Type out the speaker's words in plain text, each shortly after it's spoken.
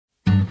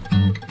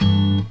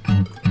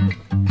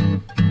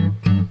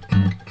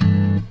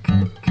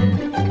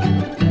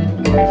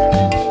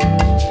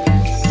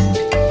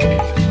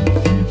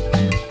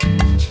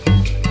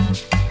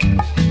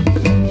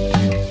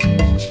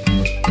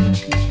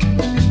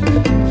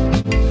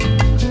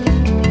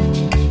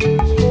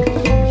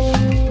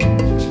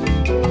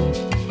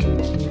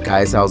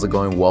guys, how's it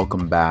going?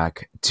 Welcome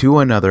back to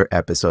another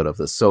episode of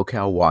the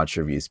SoCal Watch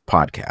Reviews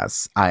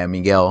podcast. I am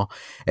Miguel,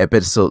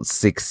 episode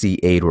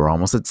 68. We're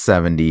almost at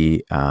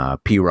 70.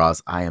 P.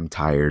 Ross, I am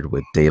tired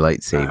with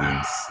daylight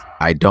savings.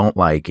 I don't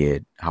like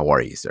it. How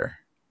are you, sir?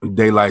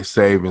 Daylight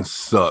savings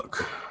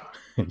suck.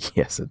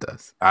 Yes, it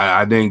does.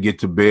 I didn't get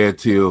to bed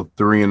till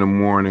 3 in the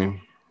morning.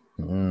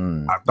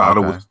 I thought it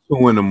was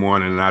 2 in the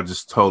morning, and I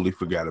just totally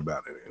forgot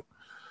about it.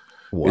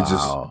 Wow. It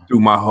just threw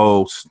my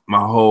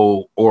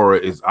whole aura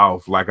is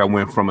off. Like I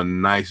went from a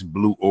nice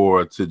blue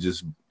aura to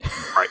just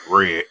bright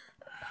red.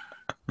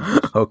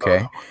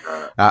 Okay.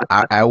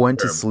 I went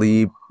to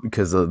sleep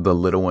because the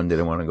little one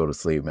didn't want to go to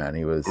sleep, man.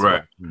 He was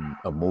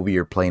a movie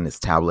or playing his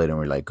tablet, and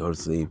we're like, go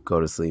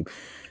to sleep.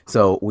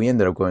 So we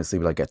ended up going to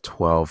sleep like at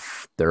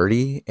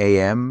 12:30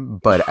 a.m.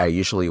 But I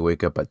usually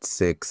wake up at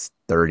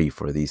 6:30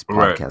 for these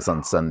podcasts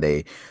on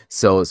Sunday.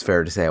 So it's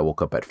fair to say I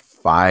woke up at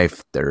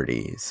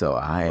 5:30. So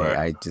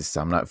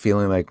I'm not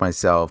feeling like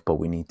myself, but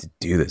we need to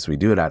do this. We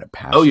do it out of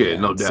passion. Oh yeah,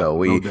 no doubt.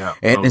 So no doubt.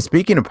 And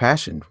speaking of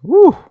passion,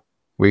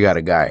 we got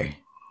a guy.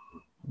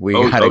 We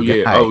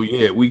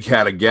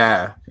got a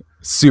guy.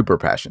 Super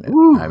passionate.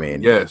 Woo. I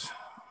mean, yes.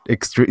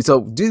 Extreme.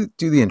 So do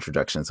the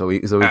introduction so we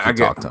can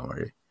talk to him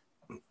already.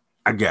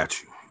 I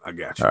got you. All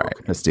right,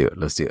 okay. Let's do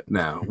it.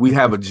 Now, we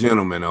have a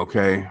gentleman,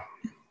 okay?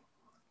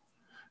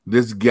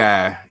 This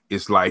guy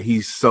is like,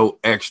 he's so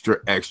extra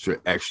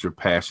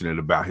passionate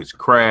about his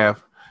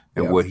craft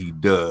and what he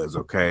does,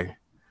 okay?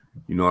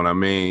 You know what I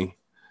mean?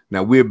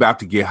 Now, we're about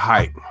to get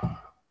hype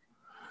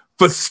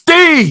for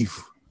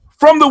Steve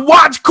from the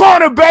Watch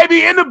Corner,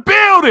 baby, in the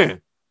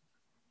building.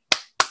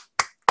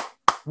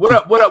 What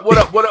up?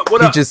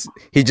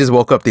 He just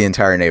woke up the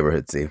entire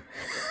neighborhood, Steve.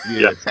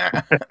 Yeah.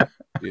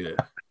 Yeah.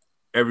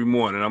 Every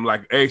morning, I'm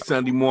like,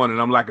 Sunday morning,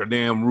 I'm like a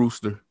damn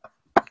rooster.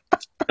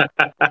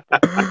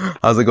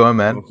 How's it going,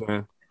 man? You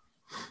know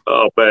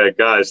oh, man,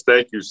 guys,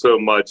 thank you so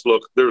much.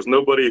 Look, there's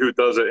nobody who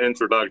does an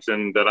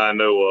introduction that I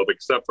know of,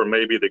 except for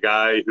maybe the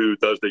guy who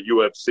does the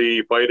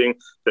UFC fighting,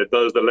 that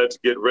does the Let's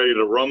Get Ready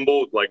to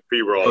Rumble, like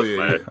P. Ross,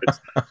 man.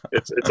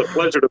 It's a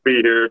pleasure to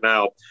be here.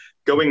 Now,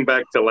 going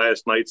back to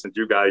last night, since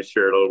you guys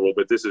shared a little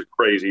bit, this is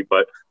crazy,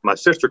 but my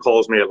sister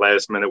calls me at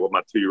last minute with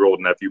my 2-year-old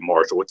nephew,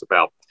 Marshall.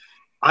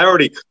 I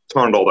already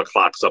turned all the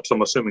clocks up, so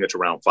I'm assuming it's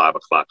around 5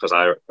 o'clock because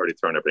I already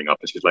turned everything up.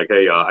 And she's like,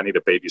 hey, I need a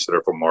babysitter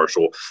for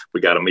Marshall.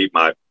 We got to meet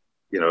my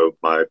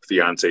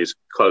fiance's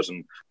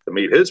cousin to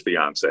meet his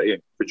fiance.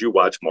 And could you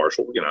watch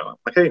Marshall? I'm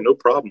like, hey, no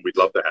problem. We'd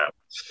love to have him.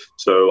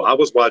 So I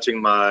was watching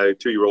my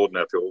 2-year-old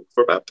nephew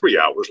for about 3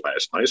 hours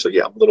last night. So,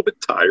 yeah, I'm a little bit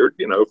tired,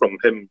 from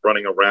him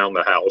running around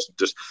the house and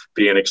just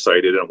being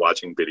excited and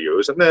watching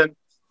videos. And then,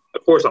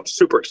 of course, I'm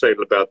super excited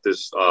about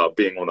this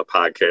being on the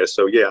podcast.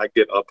 So, yeah, I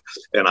get up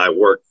and I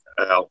work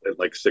out at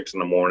like 6 in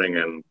the morning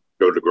and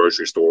go to the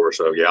grocery store.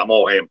 So, yeah, I'm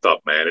all amped up,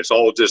 man. It's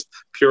all just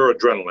pure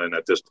adrenaline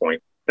at this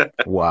point.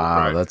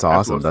 Wow, that's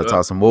awesome. That's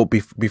awesome. Well,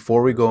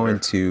 before we go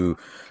into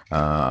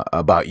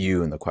about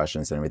you and the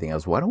questions and everything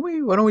else, why don't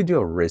we do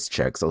a wrist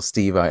check? So,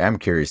 Steve, I'm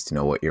curious to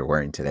know what you're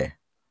wearing today.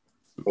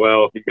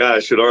 Well, you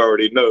guys should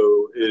already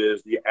know it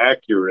is the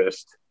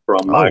Accurist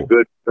from my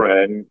good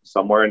friend,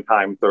 somewhere in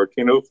time,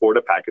 1304,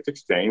 the Package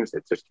Exchange.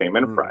 It just came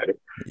in Friday.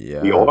 Yeah,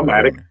 the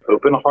automatic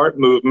open heart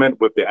movement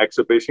with the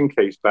exhibition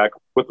case back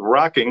with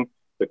rocking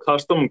the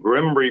custom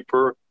Grim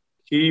Reaper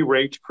Key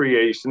Rach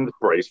Creations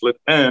bracelet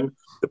and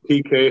the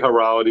PK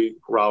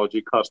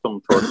Horology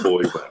custom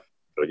turquoise wrap.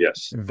 So,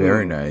 yes.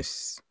 Very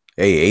nice.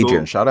 Hey,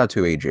 Adrian, shout out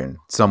to Adrian.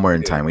 Somewhere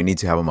in time, we need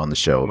to have him on the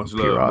show. Much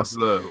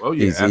love. Oh,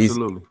 yeah,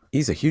 absolutely.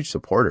 He's a huge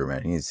supporter,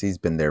 man. He's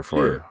been there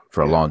for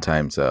a long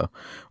time. So,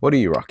 what are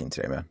you rocking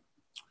today, man?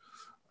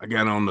 I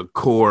got on the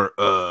Core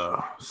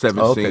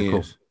 7 Sins.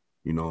 Cool.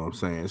 You know what I'm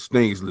saying? This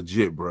thing's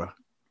legit, bro.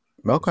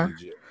 Okay.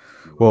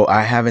 Well,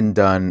 I haven't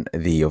done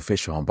the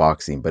official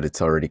unboxing, but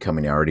it's already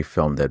coming. I already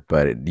filmed it,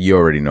 but you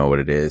already know what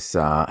it is.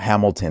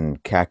 Hamilton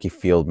Khaki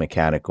Field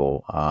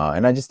Mechanical.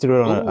 And I just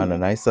threw it on a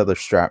nice leather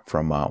strap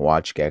from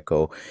Watch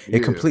Gecko. It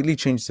completely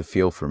changed the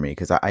feel for me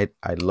because I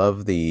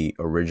love the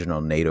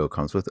original NATO it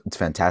comes with. It's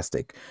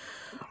fantastic.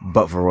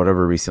 But for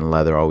whatever reason,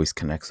 leather always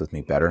connects with me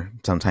better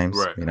sometimes,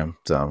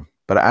 So,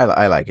 but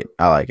I like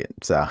it.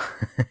 So.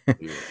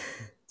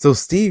 So,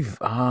 Steve,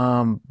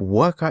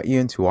 what got you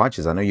into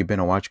watches? I know you've been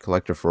a watch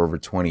collector for over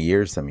 20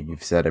 years. I mean,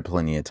 you've said it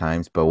plenty of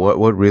times, but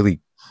what really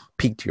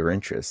piqued your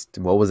interest?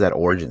 What was that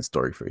origin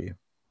story for you?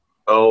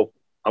 Oh,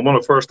 I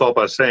want to first off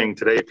by saying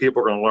today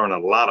people are going to learn a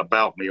lot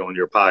about me on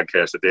your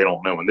podcast that they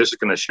don't know, and this is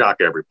going to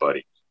shock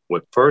everybody.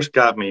 What first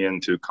got me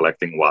into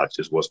collecting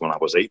watches was when I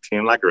was 18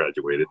 and I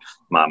graduated.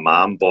 My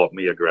mom bought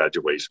me a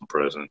graduation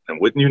present. And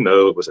wouldn't you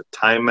know, it was a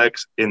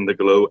Timex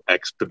Indiglo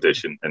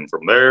Expedition. And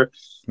from there,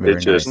 it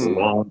just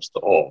launched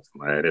off,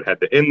 man. It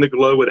had the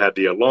Indiglo. It had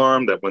the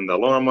alarm that when the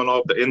alarm went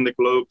off, the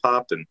Indiglo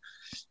popped. And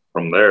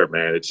from there,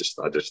 man, I just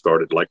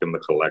started liking to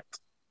collect.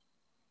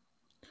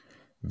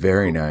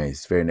 Very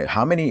nice. Very nice.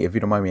 How many, if you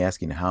don't mind me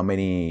asking, how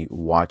many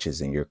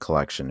watches in your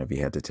collection have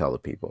you had to tell the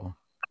people?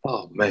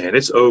 Oh, man,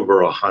 it's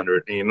over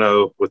 100. You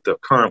know, with the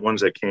current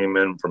ones that came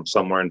in from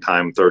somewhere in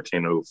time,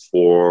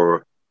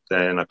 1304,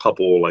 then a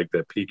couple like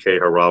that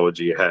PK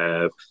Horology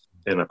have,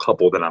 and a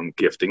couple that I'm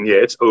gifting. Yeah,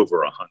 it's over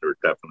 100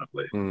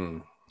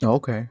 definitely.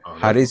 Okay.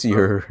 How does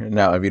your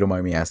now, if you don't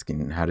mind me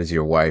asking, how does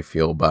your wife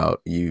feel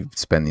about you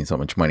spending so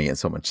much money and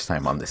so much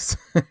time on this?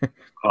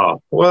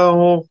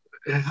 Well,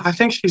 I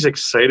think she's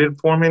excited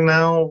for me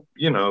now,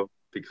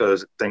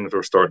 because things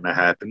are starting to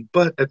happen.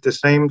 But at the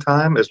same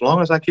time, as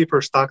long as I keep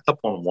her stocked up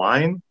on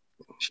wine,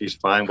 she's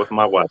fine with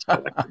my watch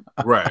collection.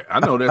 Right.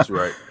 I know that's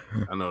right.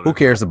 I know. Who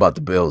cares about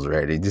the bills,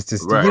 right? Just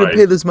Right. you don't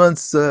pay this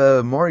month's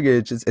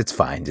mortgage. It's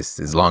fine, just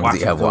as long as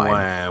you have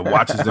wine.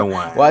 Watches and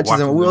wine. Watches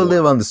and we'll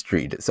live on the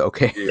street. It's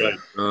okay.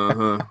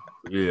 Yeah.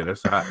 Yeah,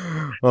 that's hot.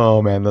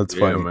 Oh man, that's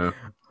Yeah, funny. man.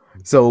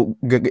 So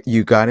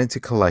you got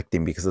into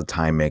collecting because of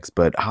time mix,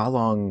 but how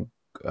long?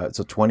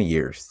 So 20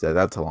 years.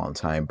 That's a long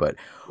time. But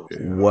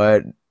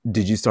what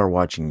did you start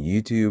watching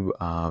YouTube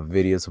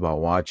videos about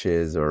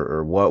watches,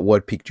 or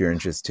what piqued your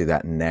interest to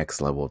that next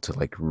level to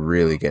like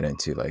really get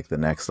into like the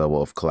next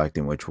level of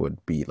collecting, which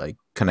would be like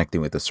connecting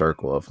with the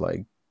circle of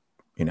like,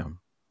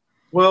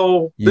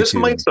 Well, this YouTube.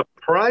 might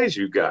surprise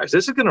you guys.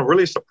 This is going to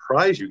really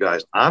surprise you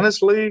guys.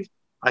 Honestly,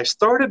 I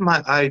started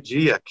my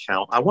IG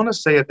account, I want to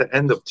say at the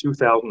end of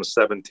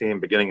 2017,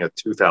 beginning of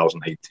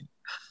 2018.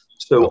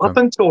 So up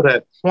until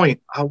that point,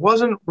 I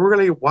wasn't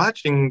really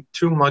watching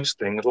too much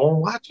things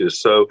on watches.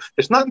 So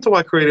it's not until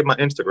I created my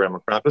Instagram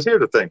account. Because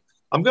here's the thing,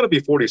 I'm going to be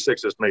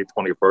 46 this May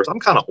 21st.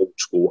 I'm kind of old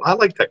school. I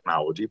like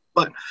technology.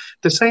 But at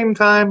the same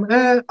time,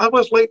 I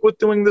was late with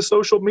doing the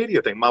social media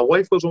thing. My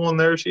wife was on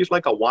there. She's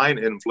like a wine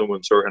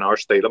influencer in our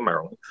state of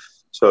Maryland.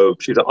 So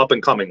she's an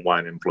up-and-coming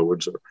wine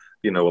influencer,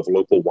 of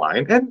local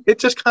wine. And it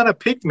just kind of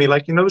piqued me.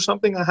 Like,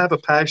 something, I have a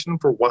passion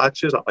for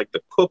watches. I like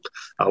to cook.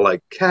 I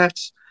like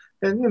cats.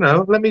 And,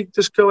 let me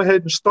just go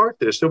ahead and start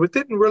this. So it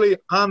didn't really,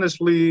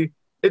 honestly,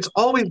 it's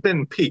always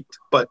been peaked,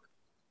 but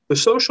the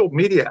social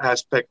media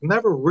aspect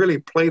never really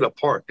played a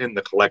part in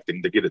the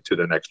collecting to get it to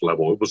the next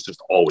level. It was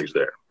just always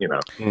there,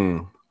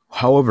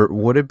 However,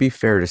 would it be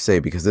fair to say,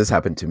 because this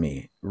happened to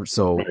me,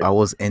 so I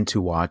was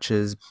into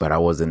watches, but I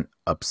wasn't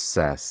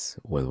obsessed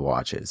with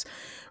watches.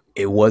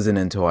 It wasn't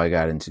until I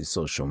got into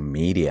social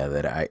media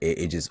that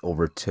it just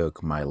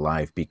overtook my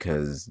life,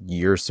 because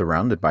you're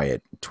surrounded by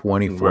it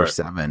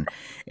 24/7,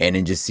 and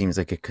it just seems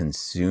like it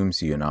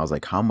consumes you. And I was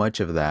like, how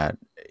much of that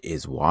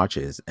is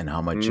watches and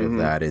how much of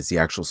that is the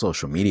actual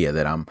social media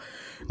that I'm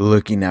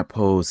looking at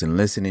posts and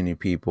listening to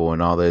people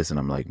and all this? And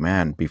I'm like,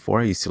 man, before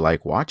I used to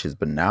like watches,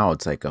 but now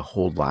it's like a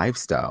whole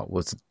lifestyle.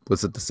 Was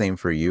it the same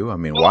for you? I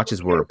mean,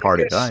 watches were a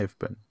part of life,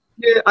 but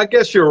yeah, I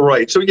guess you're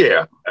right. So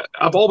yeah,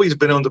 I've always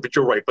been on but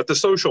you're right. But the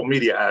social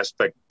media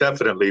aspect,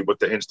 definitely with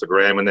the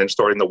Instagram and then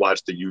starting to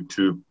watch the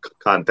YouTube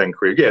content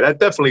creator, yeah, that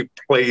definitely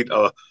played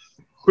a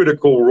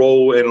critical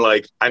role in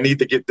like, I need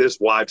to get this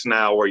watch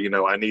now, or,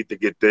 I need to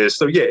get this.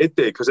 So yeah, it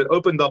did, because it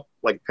opened up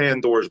like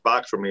Pandora's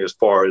box for me as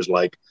far as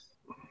like,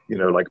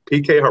 like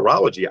PK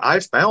Horology. I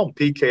found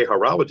PK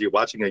Horology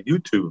watching a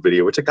YouTube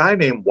video. It's a guy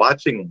named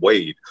Watching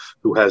Wade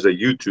who has a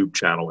YouTube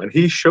channel, and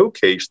he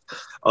showcased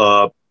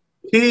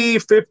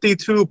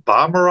P52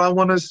 Bomber, I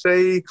want to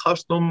say,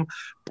 custom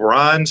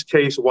bronze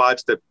case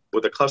watch that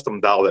with a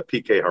custom dial that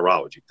PK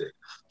Horology did.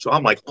 So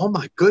I'm like, oh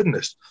my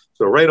goodness.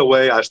 So right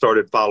away, I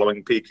started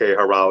following PK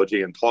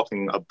Horology and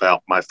talking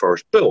about my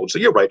first build. So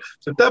you're right.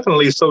 So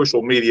definitely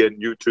social media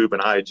and YouTube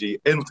and IG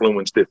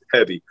influenced it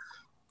heavy,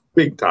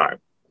 big time.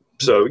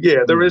 So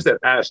yeah, there is that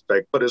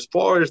aspect. But as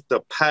far as the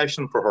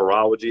passion for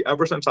horology,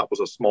 ever since I was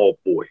a small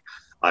boy,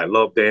 I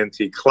loved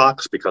antique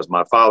clocks because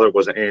my father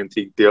was an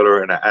antique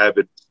dealer and an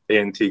avid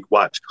antique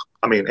clock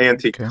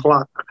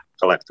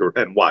collector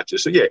and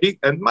watches. So yeah,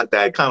 and my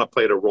dad kind of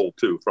played a role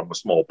too from a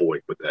small boy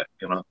with that,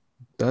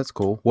 That's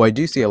cool. Well, I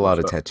do see a lot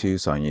of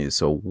tattoos on you.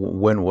 So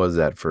when was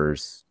that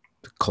first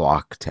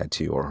clock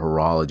tattoo or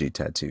horology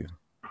tattoo?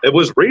 It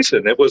was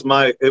recent. It was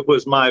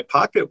my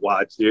pocket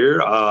watch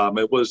here.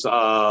 It was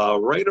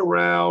right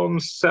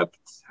around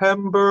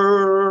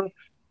September.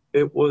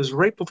 It was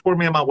right before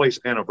me and my wife's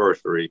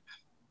anniversary.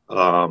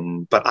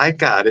 But I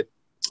got it.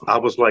 I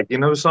was like,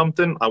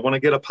 something? I want to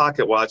get a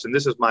pocket watch. And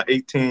this is my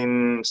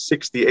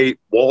 1868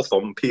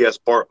 Waltham P.S.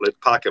 Bartlett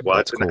pocket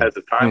watch. And at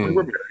the time we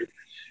were married.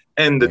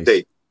 And the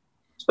date.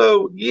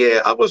 So,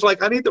 yeah, I was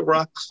like, I need to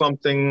rock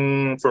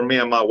something for me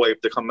and my wife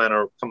to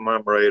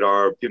commemorate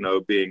our,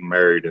 being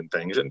married and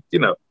things. And,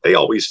 they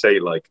always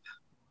say, like,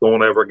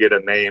 don't ever get a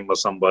name of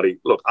somebody.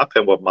 Look, I've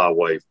been with my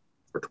wife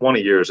for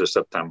 20 years this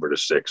September the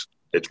 6th.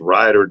 It's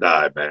ride or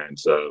die, man.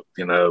 So,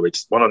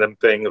 it's one of them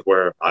things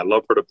where I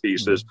love her to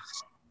pieces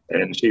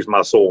and she's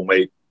my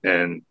soulmate.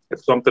 And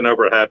if something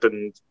ever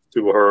happened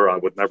to her, I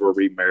would never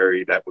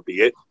remarry. That would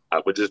be it.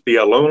 I would just be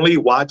a lonely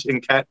watch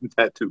and cat and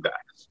tattoo guy.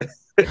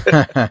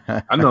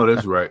 I know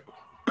that's right.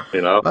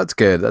 That's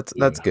good.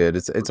 That's good.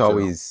 It's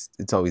always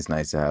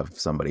nice to have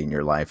somebody in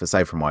your life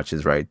aside from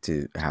watches, right?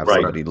 To have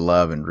somebody to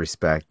love and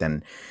respect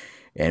and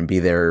be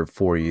there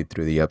for you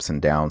through the ups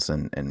and downs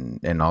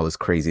and all this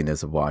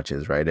craziness of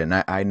watches, right?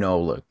 And I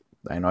know, look,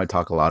 I know I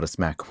talk a lot of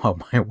smack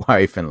about my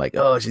wife and like,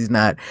 oh, she's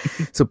not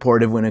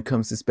supportive when it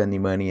comes to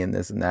spending money and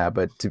this and that.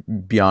 But to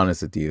be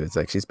honest with you, it's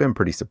like she's been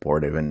pretty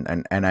supportive,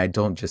 and I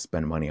don't just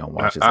spend money on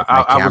watches, like my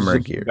I was camera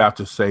just gear. about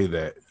to say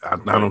that. I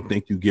don't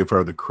think you give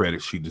her the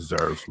credit she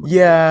deserves.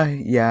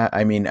 Yeah.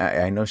 I mean,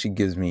 I know she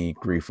gives me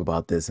grief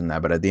about this and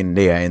that, but at the end of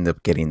the day, I end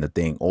up getting the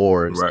thing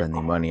or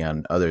spending money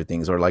on other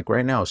things. Or like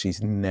right now,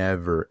 she's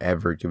never,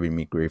 ever giving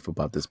me grief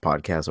about this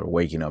podcast or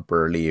waking up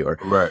early or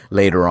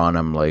later on,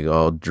 I'm like,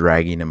 oh,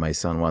 dragging and my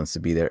son wants to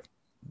be there.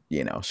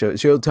 You know,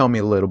 she'll tell me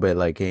a little bit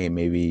like, hey,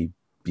 maybe,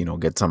 you know,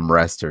 get some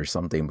rest or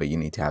something, but you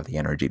need to have the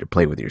energy to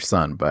play with your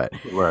son. But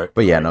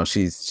yeah, no,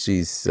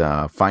 she's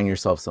find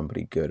yourself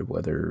somebody good,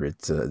 whether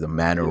it's the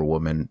man or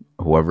woman,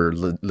 whoever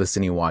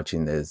listening,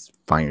 watching this,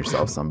 find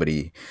yourself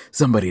somebody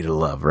to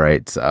love,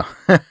 right? So,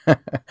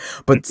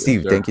 but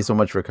Steve, thank you so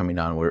much for coming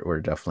on.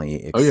 We're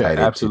definitely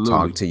excited to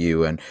talk to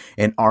you, and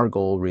our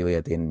goal really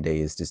at the end of the day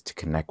is just to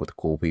connect with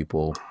cool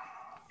people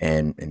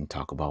and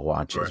talk about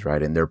watches,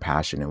 right? And their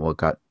passion and what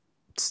got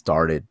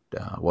started,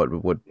 what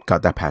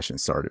got that passion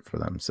started for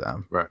them.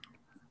 So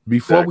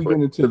before we get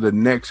into the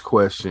next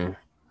question,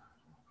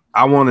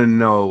 I want to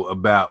know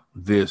about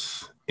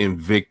this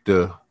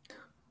Invicta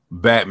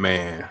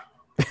Batman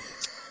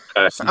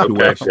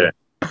situation.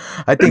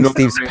 I think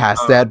Steve's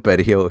past that, but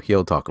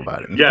he'll talk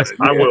about it. Yes,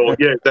 I will.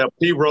 Yeah, that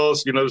P.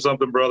 Ross, you know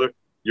something, brother?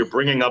 You're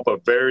bringing up a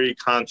very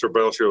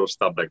controversial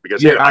subject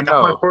because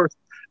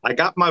I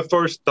got my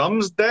first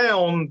thumbs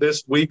down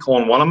this week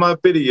on one of my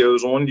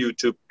videos on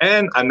YouTube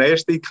and a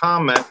nasty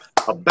comment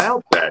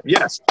about that.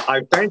 Yes,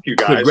 I thank you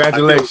guys.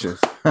 Congratulations.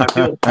 I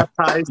feel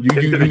baptized.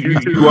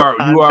 You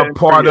are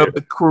part of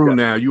the crew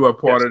now. You are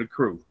part of the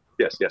crew.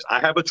 Yes. I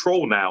have a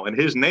troll now, and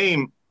his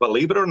name,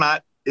 believe it or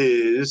not,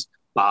 is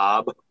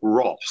Bob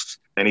Ross.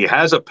 And he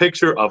has a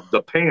picture of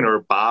the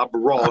painter Bob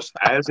Ross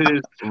as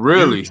his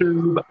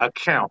YouTube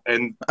account.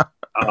 And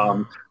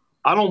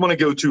I don't want to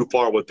go too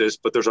far with this,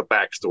 but there's a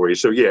backstory.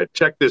 So yeah,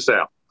 check this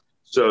out.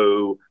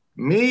 So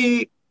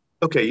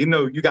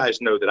you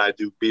guys know that I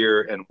do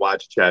beer and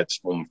watch chats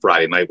on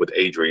Friday night with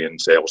Adrian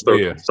Sales,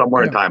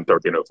 somewhere in time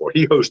 1304.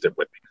 He hosted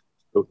with me.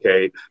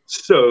 Okay.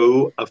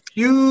 So a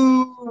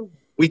few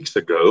weeks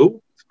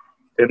ago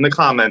in the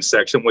comments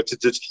section, which is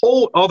this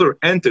whole other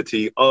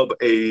entity of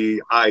a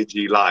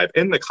IG live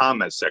in the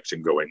comments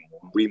section going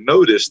on, we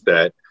noticed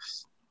that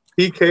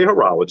PK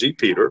Horology,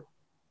 Peter,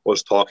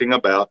 was talking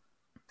about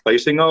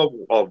placing a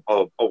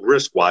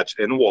wristwatch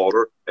in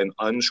water and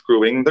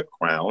unscrewing the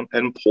crown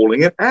and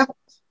pulling it out,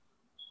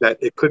 that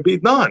it could be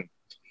done.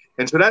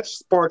 And so that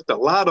sparked a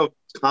lot of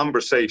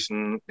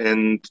conversation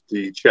in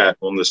the chat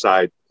on the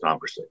side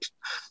conversation.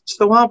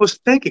 So I was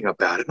thinking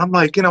about it. I'm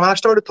like, I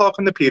started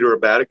talking to Peter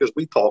about it because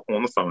we talk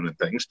on the phone and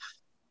things.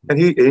 And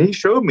he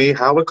showed me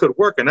how it could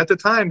work. And at the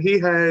time, he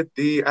had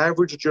the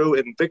Average Joe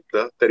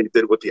Invicta that he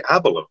did with the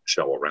abalone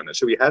shell around it.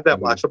 So he had that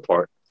watch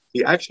apart.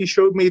 He actually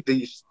showed me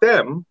the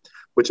stem,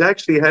 which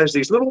actually has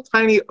these little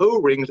tiny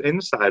O-rings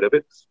inside of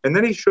it. And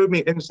then he showed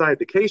me inside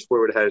the case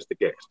where it has the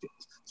gasket.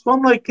 So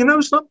I'm like,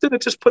 something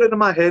that just put it in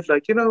my head,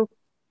 like,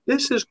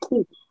 this is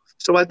cool.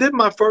 So I did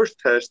my first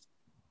test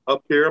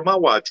up here in my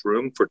watch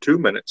room for 2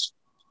 minutes.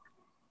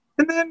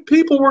 And then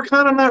people were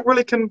kind of not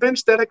really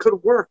convinced that it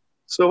could work.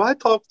 So I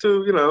talked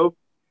to,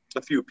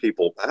 a few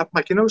people. I'm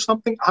like,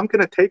 something? I'm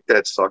going to take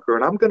that sucker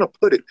and I'm going to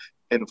put it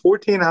in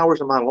 14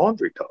 hours in my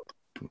laundry tub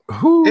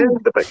in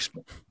the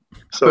basement.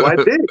 So I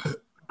did.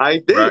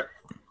 Right.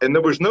 And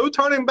there was no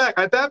turning back.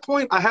 At that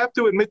point, I have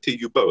to admit to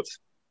you both,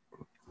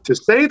 to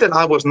say that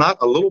I was not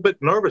a little bit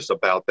nervous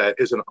about that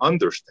is an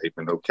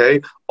understatement,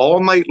 okay?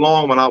 All night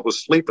long when I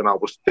was sleeping, I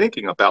was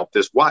thinking about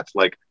this watch.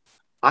 Like,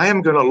 I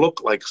am going to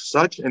look like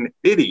such an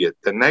idiot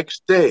the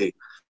next day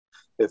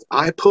if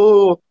I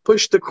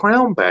push the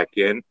crown back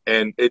in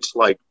and it's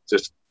like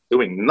just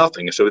doing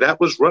nothing. So that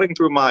was running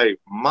through my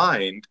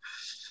mind.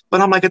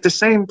 But I'm like, at the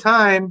same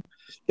time,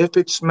 if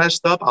it's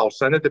messed up, I'll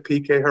send it to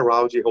PK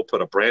Horology. He'll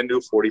put a brand new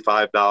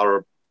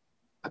 $45,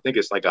 I think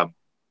it's like a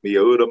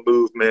Miota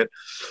movement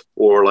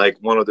or like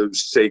one of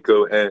those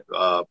Seiko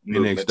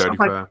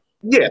NH35.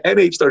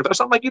 NH35.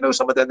 So I'm like,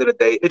 some at the end of the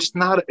day,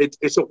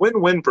 it's a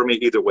win-win for me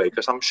either way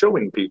because I'm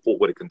showing people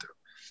what it can do.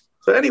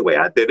 So anyway,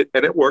 I did it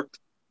and it worked.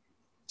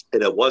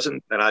 And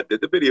I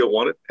did the video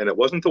on it, and it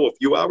wasn't until a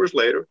few hours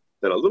later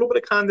that a little bit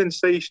of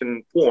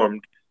condensation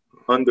formed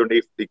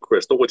underneath the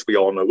crystal, which we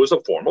all know is a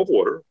form of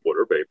water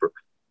vapor.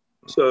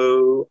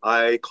 So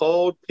I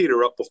called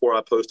Peter up before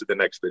I posted the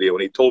next video,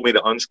 and he told me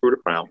to unscrew the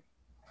crown.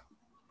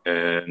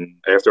 And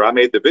after I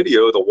made the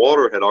video, the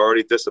water had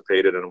already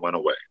dissipated and went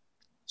away.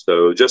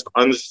 So just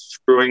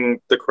unscrewing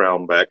the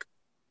crown back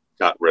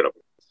got rid of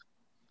it.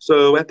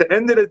 So at the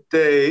end of the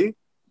day,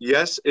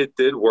 yes, it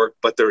did work,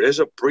 but there is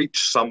a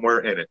breach somewhere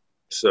in it.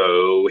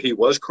 So he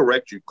was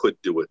correct. You could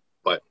do it.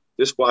 But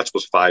this watch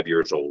was 5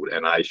 years old,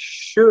 and I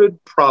should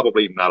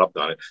probably not have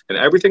done it. And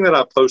everything that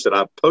I posted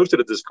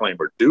a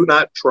disclaimer. Do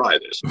not try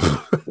this.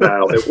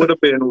 Now, it would have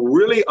been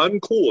really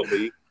uncool of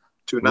me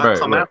to not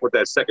come out with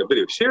that second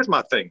video. Here's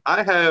my thing.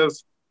 I have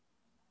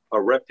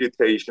a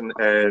reputation,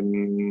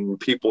 and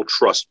people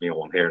trust me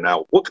on here.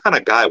 Now, what kind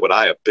of guy would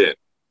I have been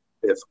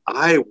if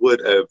I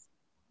would have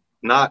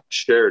not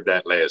shared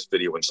that last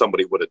video and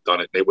somebody would have done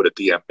it? They would have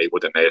DM'd me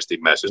with a nasty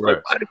message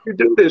like, why did you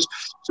do this?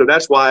 So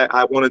that's why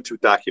I wanted to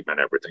document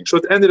everything. So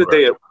at the end of the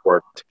day, it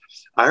worked.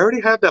 I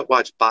already have that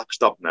watch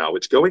boxed up now.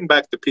 It's going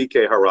back to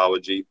PK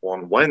Horology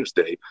on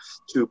Wednesday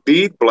to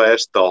bead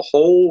blast the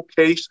whole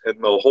case and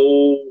the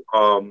whole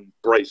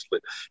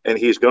bracelet. And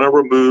he's going to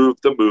remove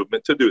the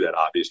movement to do that,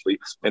 obviously.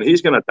 And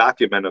he's going to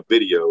document a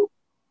video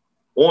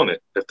on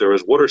it if there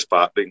is water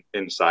spotting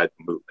inside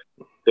the movement.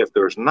 If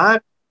there's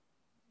not,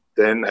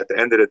 then at the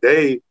end of the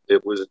day,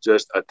 it was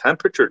just a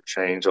temperature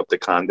change of the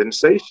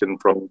condensation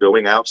from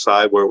going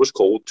outside where it was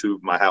cold to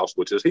my house,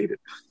 which is heated.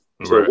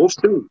 So we'll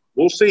see.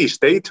 We'll see.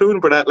 Stay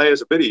tuned for that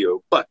last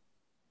video. But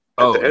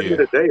at the end of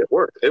the day, it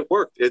worked. It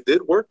worked. It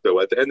did work, though,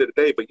 at the end of the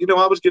day. But, you know,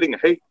 I was getting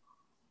hate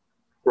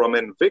from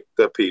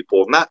Invicta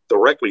people, not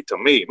directly to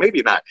me.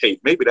 Maybe not hate.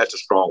 Maybe that's a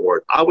strong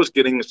word. I was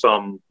getting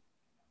some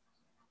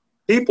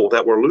people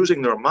that were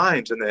losing their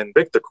minds in the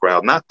Invicta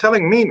crowd, not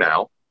telling me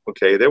now.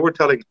 Okay, they were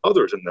telling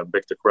others in the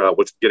Invicta crowd,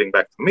 which getting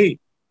back to me,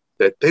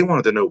 that they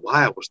wanted to know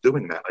why I was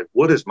doing that. Like,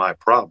 what is my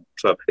problem?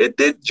 So it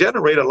did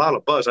generate a lot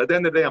of buzz. At the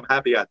end of the day, I'm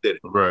happy I did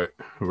it. Right.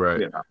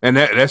 You know? And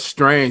that's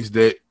strange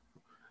that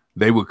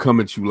they would come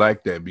at you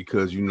like that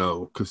because, you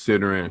know,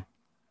 considering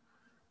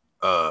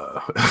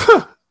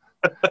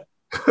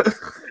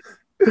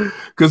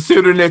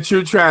considering that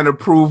you're trying to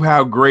prove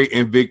how great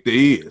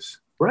Invicta is.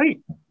 Right.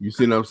 You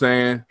see what I'm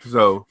saying?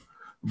 So,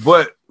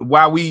 but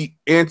while we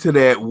into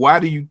that,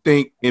 why do you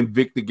think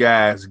Invicta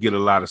guys get a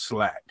lot of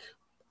slack?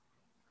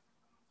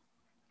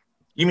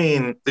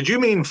 Did you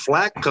mean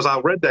flack? Because I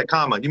read that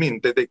comment. You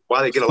mean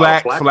why they get a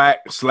lot of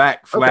flack?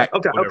 Flack. Okay.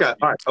 All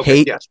right. Okay.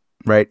 Hate. Yes.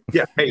 Right.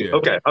 Yeah. Hey.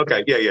 Yeah.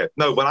 Okay. Yeah.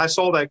 No, when I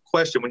saw that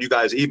question when you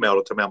guys emailed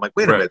it to me, I'm like,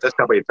 wait a minute, that's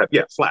not what you type.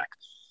 Yeah, flack.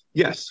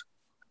 Yes.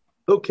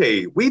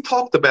 Okay. We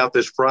talked about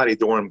this Friday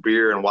during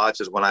Beer and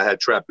Watches when I had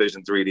Trap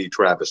Vision 3D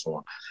Travis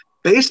on.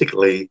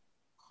 Basically,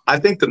 I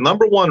think the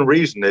number one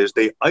reason is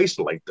they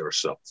isolate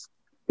themselves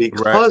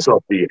because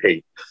of the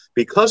hate.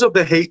 Because of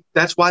the hate,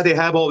 that's why they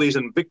have all these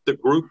Invicta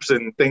groups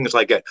and things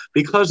like that.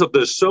 Because of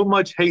there's so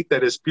much hate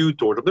that is spewed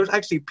toward them. There's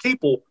actually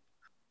people,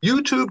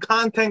 YouTube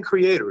content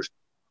creators,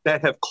 that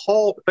have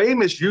called,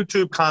 famous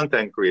YouTube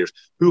content creators,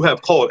 who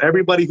have called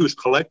everybody who's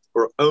collected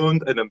or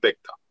owned an Invicta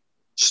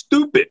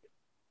stupid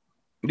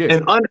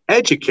and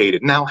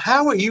uneducated. Now,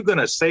 how are you going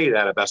to say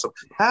that about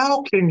something?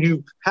 How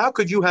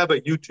could you have a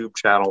YouTube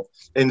channel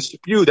and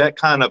spew that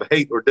kind of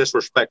hate or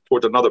disrespect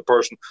towards another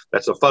person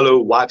that's a fellow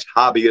watch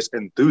hobbyist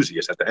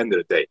enthusiast at the end of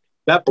the day?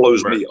 That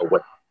blows me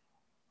away.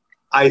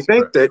 I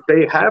think that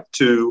they have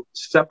to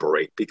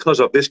separate because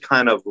of this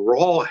kind of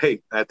raw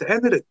hate. At the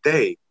end of the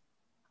day,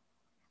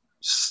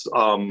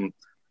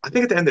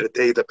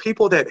 the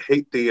people that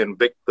hate the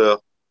Invicta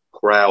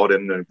crowd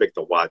and the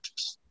Invicta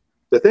watches,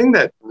 the thing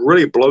that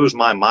really blows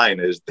my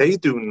mind is they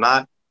do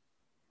not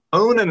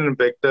own an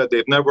Invicta.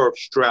 They've never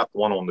strapped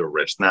one on their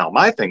wrist. Now,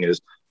 my thing is,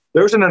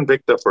 there's an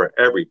Invicta for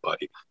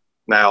everybody.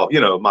 Now,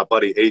 you know, my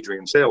buddy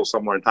Adrian Sales,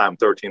 somewhere in time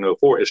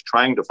 1304, is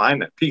trying to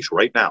find that piece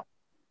right now.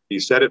 He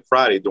said it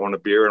Friday during the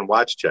Beer and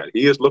Watch chat.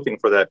 He is looking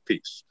for that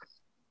piece.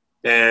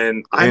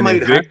 And I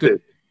might have to.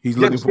 He's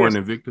looking for an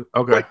Invicta?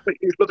 Okay. Right,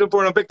 he's looking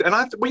for an Invicta. And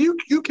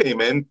you came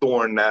in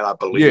during that, I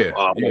believe.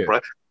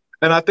 Right?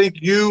 And I think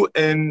you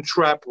and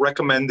Trap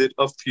recommended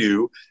a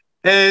few.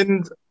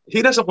 And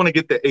he doesn't want to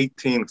get the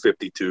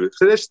 1852.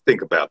 So let's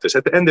think about this.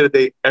 At the end of the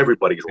day,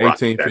 everybody's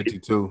rocking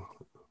 1852.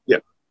 Yeah.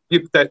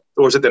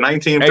 Or is it the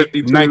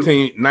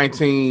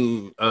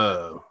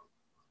 1952?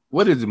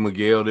 What is it,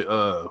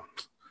 Miguel?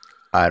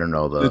 I don't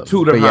know the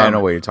Tudor. But yeah, I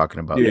know what you're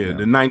talking about. Yeah,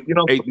 the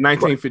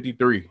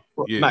 1953.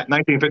 Yeah.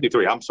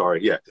 1953. I'm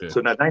sorry. Yeah.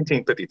 So now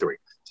 1953.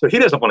 So he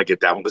doesn't want to get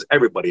that one because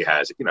everybody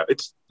has it. You know,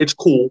 it's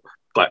cool,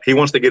 but he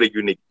wants to get a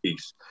unique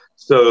piece.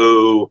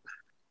 So,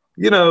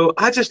 you know,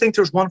 I just think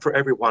there's one for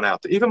everyone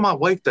out there. Even my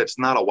wife, that's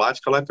not a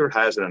watch collector,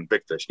 has an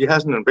Invicta. She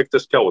has an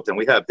Invicta skeleton.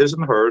 We have his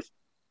and hers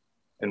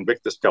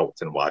Invicta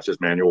skeleton watches,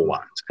 manual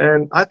watch.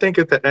 And I think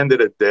at the end of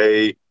the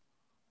day,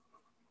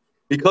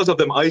 because of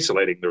them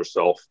isolating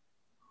themselves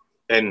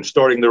and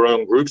starting their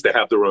own groups, they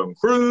have their own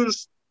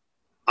crews.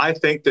 I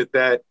think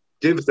that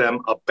gives them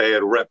a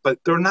bad rep, but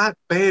they're not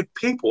bad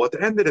people. At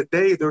the end of the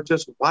day, they're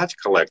just watch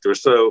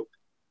collectors. So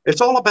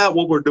it's all about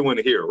what we're doing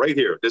here, right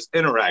here, this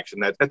interaction.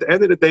 That at the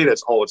end of the day,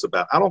 that's all it's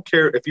about. I don't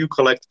care if you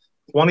collect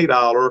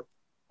 $20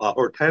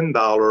 or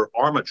 $10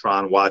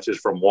 Armatron watches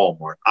from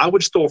Walmart. I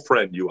would still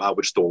friend you. I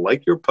would still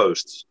like your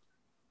posts,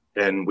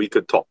 and we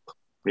could talk,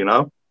 you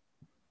know?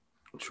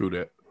 True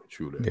that.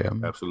 Yeah.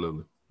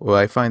 Absolutely. Well,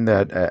 I find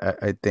that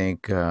I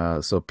think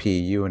so. P,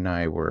 you and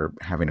I were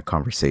having a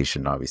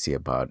conversation, obviously,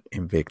 about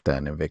Invicta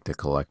and Invicta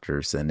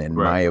collectors, and in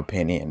my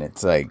opinion,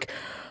 it's like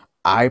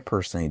I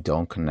personally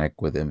don't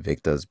connect with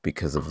Invictas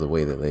because of the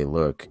way that they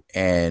look.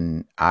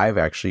 And I've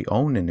actually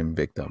owned an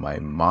Invicta. My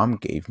mom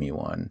gave me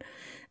one.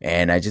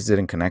 And I just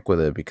didn't connect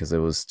with it because it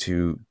was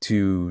too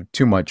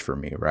much for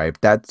me, right?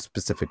 That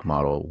specific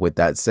model. With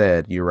that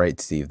said, you're right,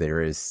 Steve.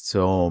 There is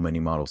so many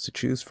models to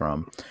choose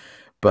from. Right.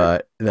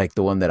 But like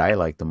the one that I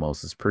like the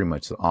most is pretty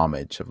much the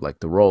homage of like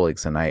the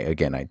Rolex. And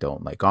I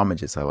don't like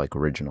homages. I like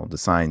original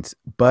designs.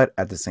 But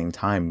at the same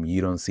time,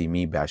 you don't see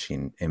me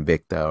bashing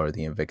Invicta or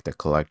the Invicta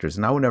collectors.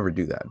 And I would never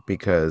do that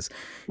because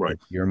Right.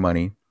 it's your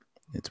money.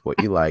 It's what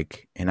you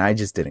like. And I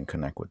just didn't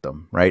connect with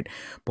them. Right.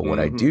 But what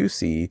I Mm-hmm. do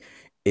see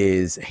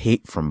is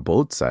hate from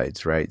both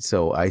sides, right?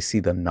 So I see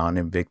the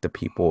non-Invicta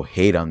people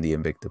hate on the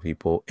Invicta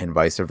people and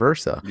vice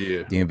versa.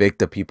 Yeah. The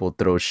Invicta people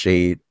throw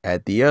shade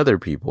at the other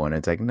people, and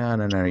it's like, no,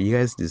 no, no, you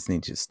guys just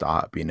need to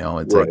stop. You know,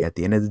 it's like Right. at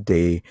the end of the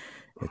day,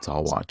 it's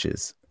all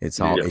watches. It's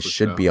all, Yeah, Yeah. it for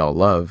should sure. be all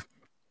love,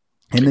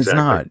 and it's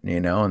Exactly. not,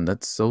 you know, and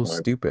that's so Right.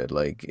 stupid.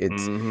 Like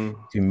it's Mm-hmm.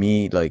 to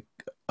me like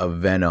a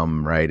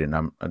Venom, right? And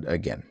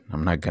again,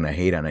 I'm not gonna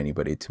hate on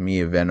anybody. To me,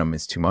 a Venom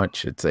is too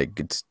much. It's like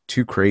it's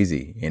too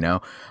crazy, you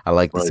know. I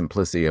like the Right.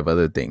 simplicity of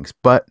other things,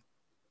 but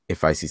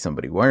if I see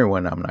somebody wearing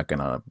one, I'm not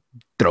gonna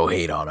throw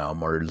hate on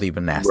them or leave a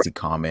Right. nasty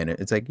comment.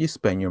 It's like you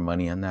spend your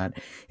money on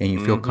that and you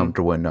feel Mm-hmm.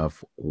 comfortable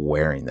enough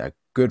wearing that.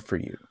 Good for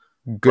you.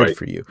 Good Right.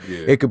 for you.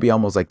 Yeah. It could be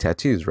almost like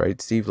tattoos,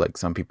 right, Steve? Like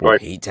some people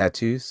Right. hate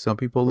tattoos, some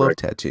people love Right.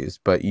 tattoos,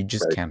 but you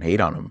just Right. can't hate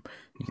on them.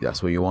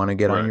 That's what you want to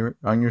get Right.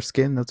 on your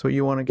skin. That's what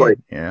you want to Right.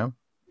 get, you know?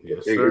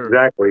 Yes, sir.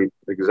 Exactly.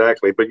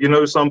 Exactly. But you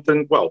know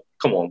something? Well,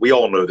 come on. We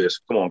all know this.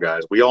 Come on,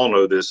 guys. We all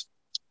know this.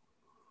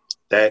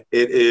 That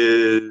it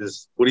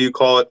is, what do you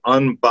call it?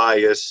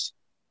 Unbiased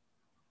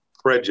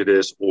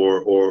prejudice,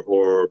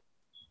 or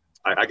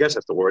I guess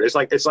that's the word. It's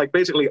like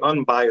basically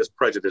unbiased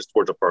prejudice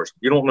towards a person.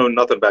 You don't know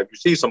nothing about it. You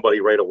see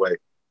somebody right away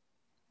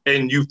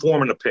and you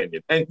form an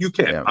opinion. And you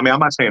can. Yeah. I mean, I'm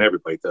not saying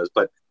everybody does,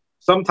 but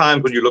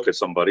sometimes when you look at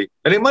somebody,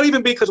 and it might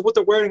even be because of what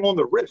they're wearing on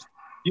the wrist,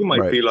 you might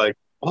Right. be like,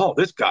 oh,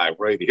 this guy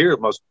right here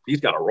he's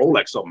got a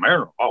Rolex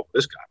somewhere. Oh,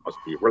 this guy must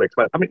be really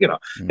clever. I mean,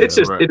 it's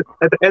Yeah. just, Right.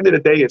 at the end of the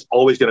day, it's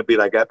always going to be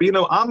like that.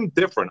 But, I'm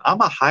different.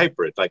 I'm a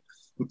hybrid. Like,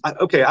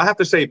 okay, I have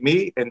to say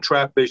me and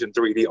Trap Vision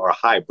 3D are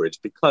hybrids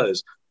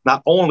because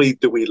not only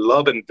do we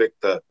love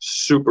Invicta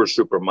super,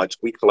 super much,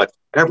 we collect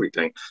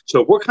everything.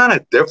 So we're kind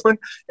of different.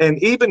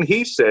 And even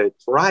he said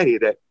Friday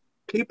that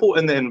people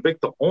in the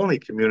Invicta only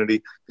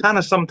community kind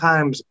of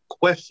sometimes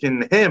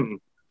question him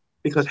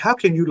because how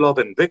can you love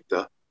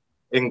Invicta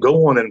and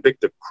go on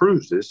Invicta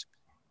cruises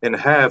and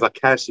have a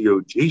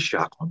Casio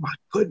G-Shock? Oh my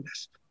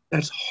goodness,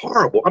 that's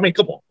horrible. I mean,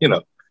 come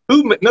on,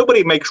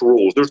 nobody makes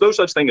rules. There's no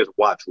such thing as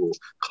watch rules.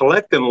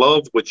 Collect and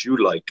love what you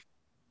like.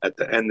 At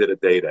the end of the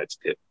day, that's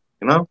it.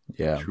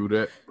 Yeah. True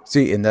that.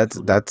 See, and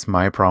that's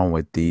my problem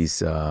with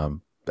these.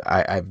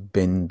 I've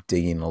been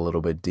digging a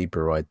little bit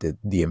deeper with the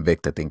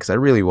Invicta thing because I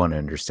really want to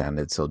understand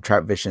it. So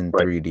Trap Vision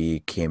Right,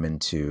 3D came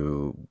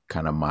into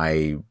kind of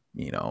my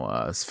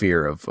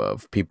sphere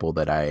of people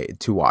that I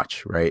to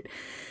watch, right?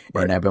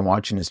 right, And I've been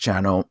watching his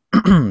channel,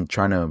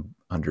 trying to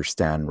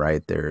understand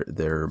right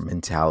their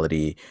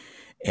mentality,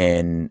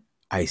 and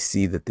I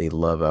see that they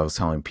love. I was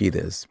telling P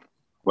this.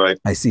 right,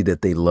 I see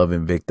that they love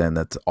Invicta, and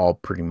that's all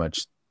pretty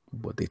much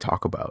what they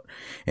talk about.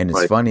 And it's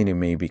right, funny to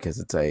me because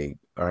it's like,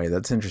 all right,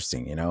 that's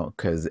interesting, you know,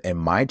 because in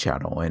my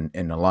channel and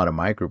a lot of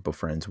my group of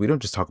friends, we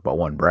don't just talk about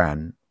one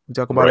brand. We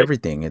talk about right.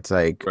 everything. It's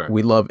like Right.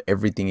 we love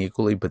everything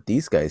equally, but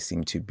these guys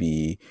seem to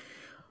be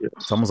it's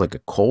Yes, almost like a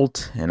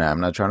cult. And I'm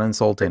not trying to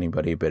insult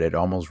anybody, but it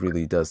almost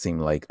really does seem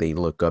like they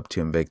look up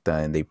to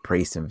Invicta and they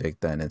praise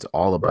Invicta and it's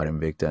all about right.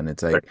 Invicta. And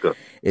it's That's like, good.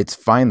 it's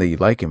fine that you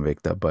like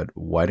Invicta, but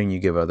why don't you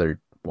give other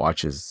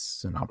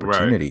watches an Right.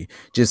 opportunity?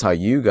 Just how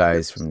you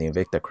guys Yes, from the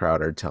Invicta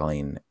crowd are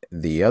telling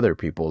the other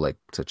people, like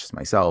such as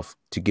myself,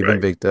 to give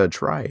right, Invicta a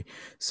try.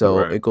 So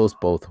Right. it goes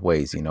both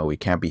ways. You know, we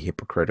can't be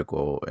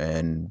hypocritical.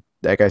 And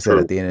like I said,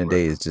 at true. the end of the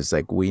Right. day, it's just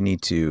like we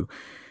need to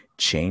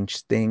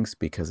change things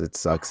because it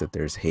sucks that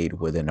there's hate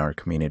within our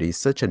community. It's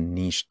such a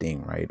niche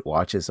thing, right?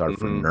 Watches are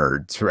for Mm-hmm.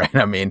 nerds, right?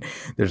 I mean,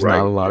 there's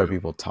not Right. a lot of Yeah.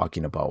 people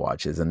talking about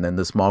watches. And then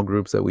the small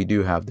groups that we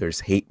do have,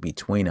 there's hate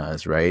between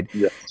us, right?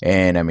 Yes,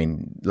 And I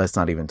mean, let's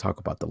not even talk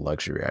about the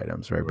luxury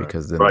items, right? Right.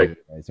 Because then right, those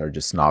Yeah. guys are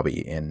just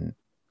snobby and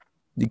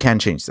you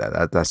can't change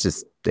that. That's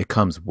just it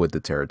comes with the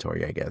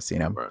territory, I guess, you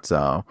know. Right.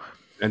 So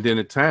And then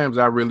at times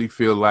I really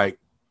feel like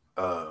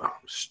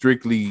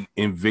strictly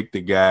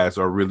Invicta guys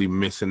are really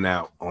missing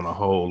out on a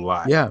whole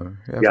lot. yeah,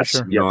 yeah, for yes,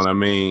 sure. You know yes. what I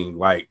mean?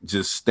 Like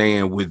just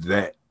staying with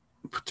that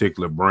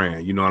particular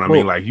brand. You know what I Well,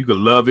 mean? Like you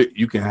can love it,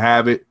 you can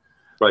have it,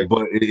 right,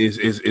 but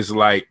it's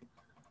like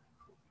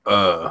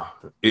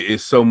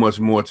it's so much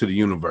more to the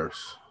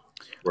universe.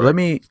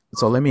 right,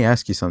 Let me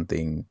ask you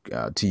something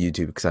to you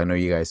too, because I know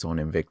you guys own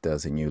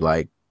Invictus and you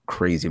like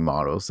crazy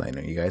models. I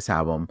know you guys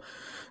have them. Yeah.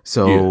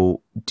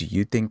 So, do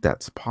you think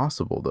that's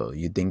possible though?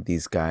 You think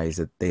these guys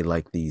that they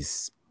like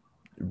these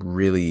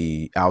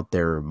really out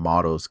there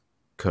models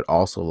could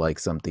also like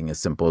something as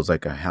simple as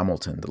like a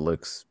Hamilton that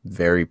looks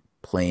very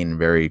plain,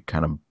 very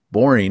kind of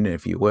boring,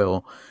 if you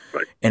will.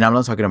 Right. And I'm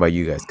not talking about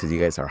you guys because you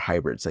guys are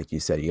hybrids, like you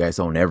said. You guys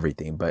own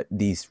everything. But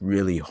these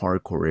really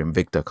hardcore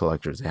Invicta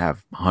collectors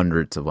have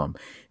hundreds of them.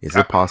 Is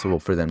it possible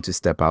for them to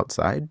step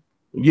outside?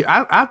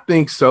 Yeah, I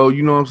think so.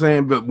 You know what I'm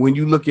saying? But when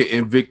you look at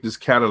Invicta's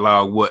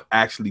catalog, what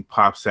actually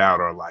pops out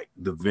are like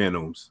the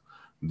Venoms,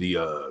 the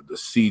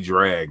Sea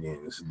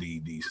Dragons,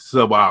 the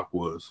Sub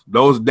Aquas.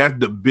 That's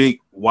the big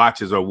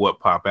watches are what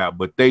pop out.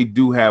 But they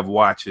do have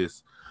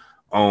watches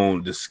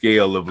on the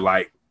scale of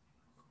like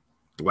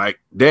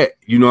that.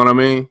 You know what I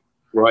mean?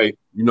 Right.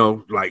 You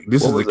know, like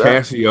this What is a was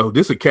that? Casio.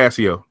 This is a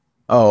Casio.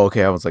 Oh,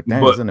 okay. I was like,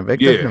 damn, But it's an Invicta?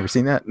 yeah, Never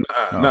seen that.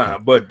 Oh, nah.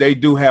 okay. But they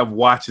do have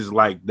watches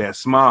like that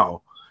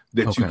small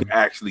that you Okay. can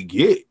actually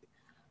get.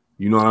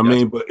 You know what I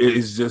mean? But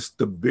it's just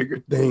the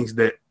bigger things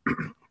that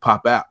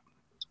pop out.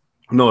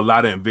 I know a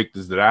lot of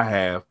Invictas that I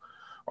have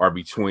are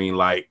between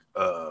like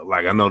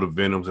I know the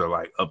Venoms are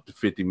like up to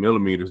 50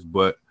 millimeters,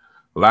 but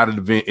a lot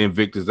of the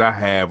Invictas I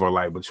have are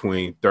like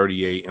between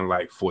 38 and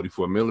like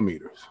 44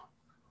 millimeters.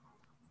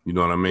 You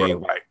know what I mean?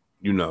 Right. Like,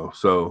 you know,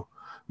 so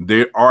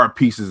there are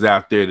pieces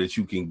out there that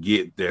you can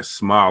get that's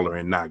smaller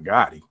and not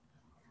gaudy.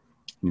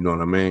 You know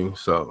what I mean?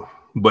 So,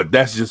 but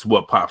that's just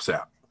what pops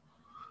out.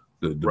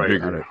 The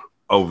bigger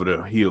over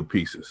the heel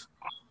pieces.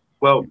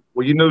 Well,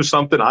 you know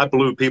something? I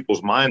blew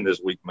people's mind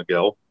this week,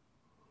 Miguel,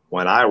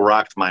 when I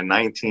rocked my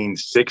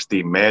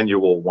 1960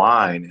 manual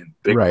wine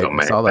Invicta, Right, I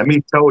man. saw that. Let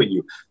me tell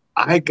you,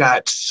 I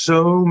got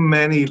so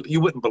many, you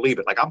wouldn't believe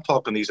it. Like, I'm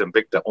talking these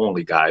Invicta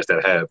only guys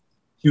that have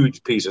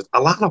huge pieces.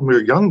 A lot of them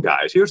are young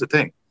guys. Here's the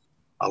thing.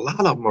 A lot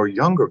of them are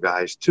younger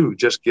guys, too,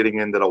 just getting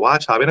into the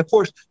watch hobby. And, of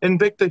course,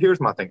 Invicta, here's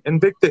my thing.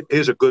 Invicta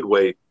is a good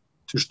way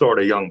to start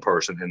a young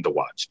person into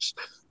watches.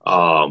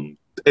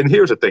 And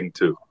here's the thing,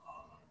 too.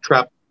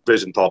 Trap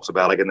Vision talks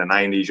about, like, in the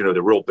 90s, you know,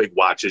 the real big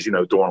watches, you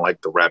know, during,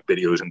 like, the rap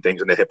videos and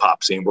things in the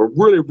hip-hop scene were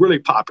really, really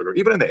popular.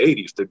 Even in the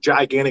 80s, the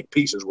gigantic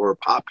pieces were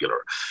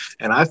popular.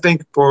 And I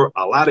think for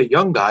a lot of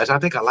young guys,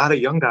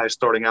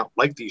 starting out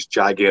like these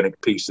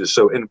gigantic pieces.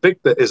 So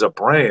Invicta is a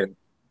brand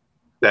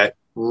that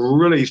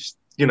really,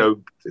 you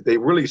know, they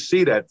really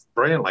see that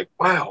brand like,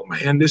 wow,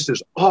 man, this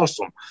is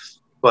awesome.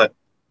 But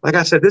like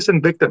I said, this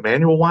Invicta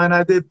manual wine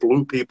I did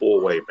blew people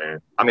away,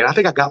 man. I mean, I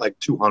think I got like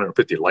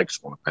 250 likes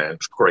on it, man.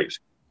 It's crazy.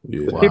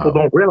 Yeah. Wow. People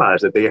don't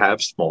realize that they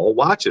have small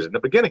watches in the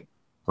beginning.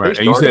 Right.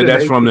 And you said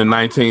that's from the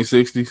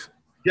 1960s?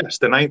 Yes,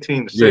 the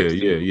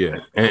 1960s. Yeah.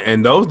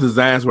 And those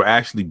designs were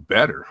actually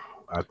better,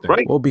 I think.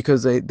 Right. Well,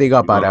 because they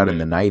got bought out in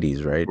the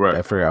 90s, right? Right.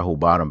 I forgot who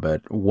bought them,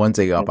 but once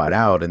they got bought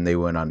out and they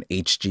went on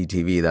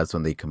HGTV, that's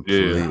when they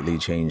completely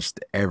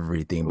changed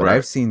everything. But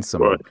I've seen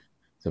some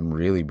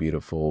really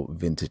beautiful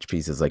vintage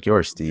pieces like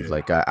yours, Steve.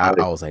 Like I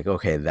was like,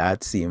 okay,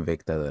 that's the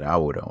Invicta that I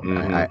would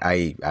own.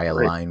 I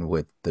align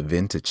with the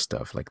vintage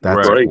stuff. Like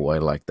that's cool. I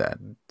like that.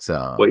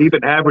 So well,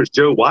 even Average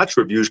Joe Watch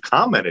Reviews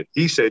commented.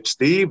 He said,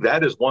 Steve,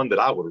 that is one that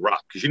I would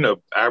rock. Because, you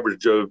know,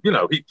 Average Joe, you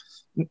know,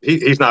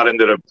 he's not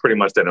into pretty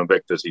much that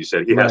Invictus. He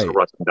said he has a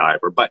Russian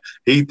diver, but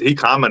he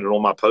commented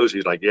on my post.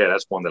 He's like, yeah,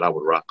 that's one that I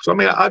would rock. So I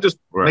mean, I just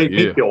made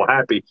me feel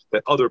happy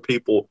that other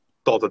people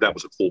thought that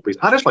was a cool piece.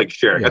 I just like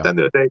sharing. At the end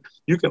of the day,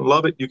 you can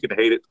love it, you can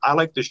hate it. I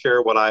like to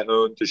share what I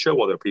own to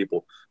show other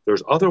people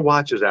there's other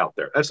watches out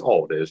there. That's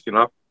all it is, you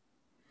know.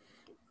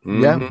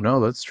 Yeah, no,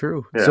 that's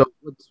true. Yeah. So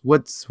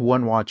what's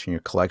one watch in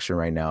your collection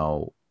right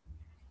now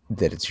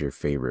that it's your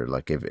favorite?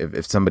 Like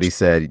if somebody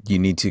said you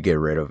need to get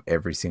rid of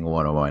every single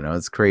one of them, I know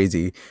it's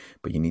crazy,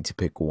 but you need to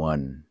pick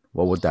one,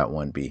 what would that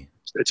one be?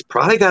 It's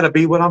probably got to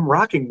be what I'm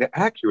rocking, the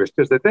Accurate,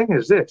 because the thing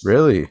is this.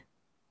 Really?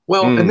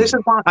 Well, and this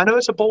is why I know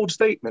it's a bold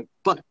statement,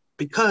 but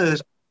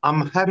because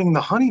I'm having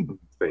the honeymoon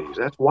phase,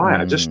 that's why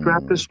I just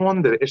strapped this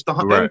one. It's the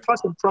and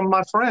plus it's from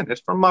my friend.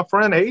 It's from my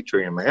friend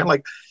Adrian, man.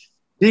 Like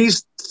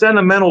these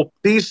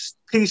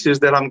pieces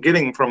that I'm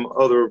getting from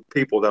other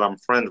people that I'm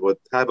friends with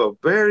have a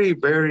very,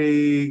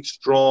 very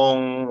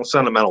strong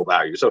sentimental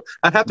value. So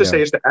I have to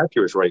say it's the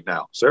Accurates right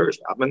now.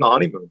 Seriously, I'm in the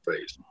honeymoon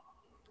phase.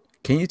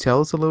 Can you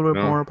tell us a little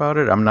bit more about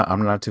it? I'm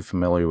not too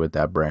familiar with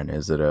that brand.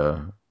 Is it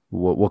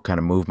what kind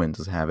of movement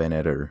does it have in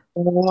it, or?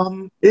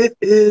 It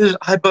is,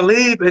 I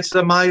believe it's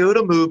the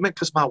Miyota movement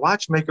because my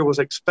watchmaker was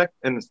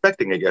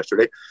inspecting it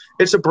yesterday.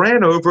 It's a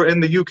brand over in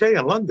the UK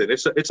in London.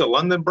 It's a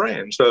London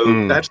brand.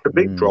 So that's the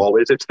big draw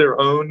is it's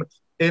their own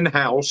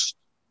in-house,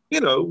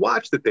 you know,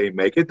 watch that they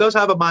make. It does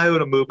have a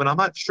Miyota movement. I'm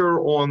not sure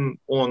on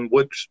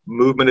which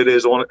movement it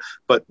is on it,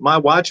 but my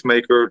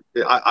watchmaker,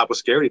 I was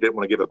scared he didn't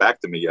want to give it back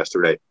to me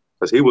yesterday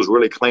because he was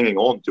really clinging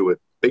on to it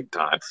big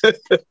time.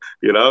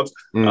 You know,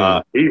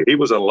 he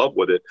was in love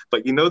with it.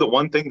 But you know, the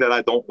one thing that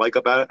I don't like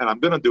about it, and I'm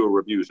going to do a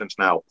review since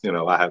now, you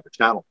know, I have the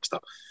channel and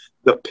stuff.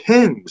 The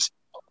pins,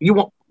 you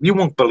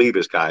won't believe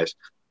this, guys.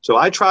 So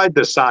I tried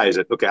to size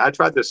it. Okay, I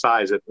tried to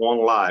size it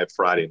on live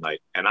Friday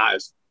night, and I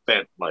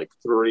spent like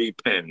 3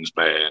 pins,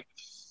 man.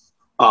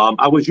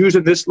 I was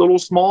using this little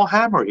small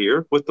hammer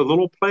here with the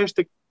little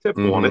plastic tip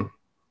on it,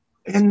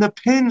 and the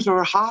pins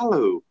are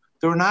hollow.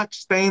 They're not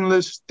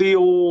stainless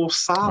steel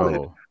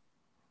solid.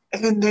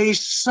 And they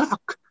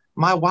suck.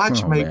 My Oh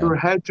watchmaker man.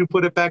 had to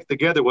put it back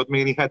together with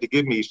me, and he had to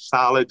give me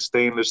solid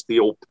stainless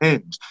steel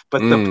pins. But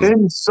the Mm.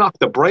 pins suck.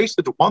 The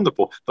bracelet's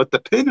wonderful, but the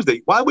pins,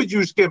 why would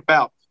you skimp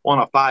out on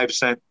a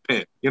 5-cent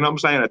pin? You know what I'm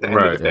saying? At the end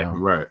of the Right. day, Yeah.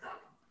 Right.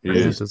 Yeah,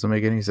 Yeah. it doesn't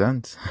make any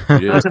sense.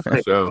 Yeah. doesn't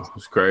make So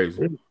it's crazy.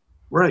 sense.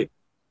 Right.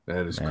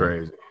 That is Man.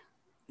 crazy.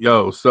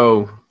 Yo,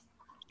 so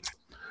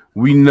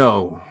we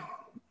know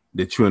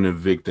that you're an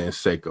Invicta and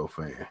Seiko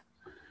fan.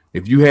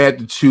 If you had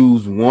to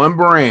choose one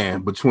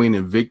brand between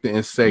Invicta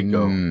and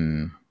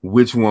Seiko,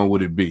 which one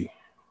would it be?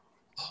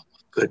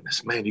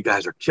 Goodness, man, you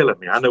guys are killing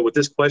me. I know with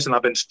this question,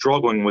 I've been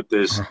struggling with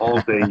this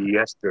all day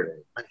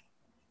yesterday.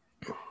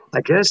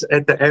 I guess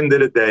at the end of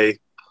the day,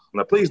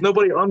 now please,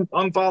 nobody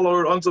unfollow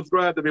or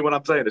unsubscribe to me when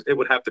I'm saying this. It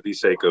would have to be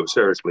Seiko,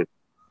 seriously.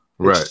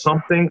 Right. It's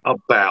something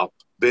about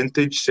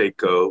vintage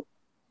Seiko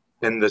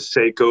and the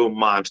Seiko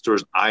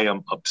monsters I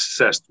am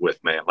obsessed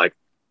with, man. Like,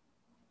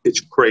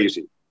 it's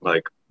crazy.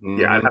 Like,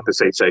 yeah, I'd have to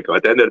say Seiko.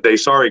 At the end of the day,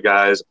 sorry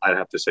guys, I'd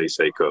have to say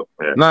Seiko.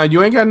 Yeah. Nah,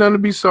 you ain't got nothing to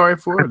be sorry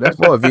for. That's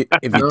Well,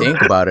 if you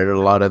think about it, a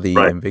lot of the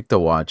Right. Invicta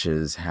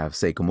watches have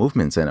Seiko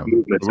movements in them,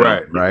 Movements in 'em.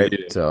 right. right?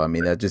 Yeah. So I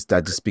mean, that just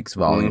speaks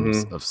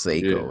volumes Mhm. of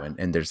Seiko, Yeah.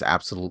 and there's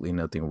absolutely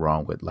nothing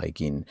wrong with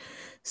liking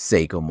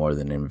Seiko more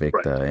than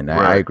Invicta. Right. And I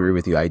Right. agree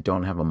with you. I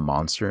don't have a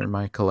monster in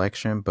my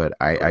collection, but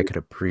I could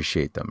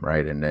appreciate them,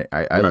 right? And I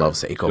Right. love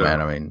Seiko, Sure.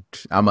 man. I mean,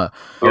 Oh,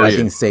 I yeah.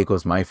 think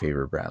Seiko's my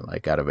favorite brand,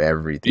 like out of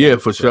everything. Yeah,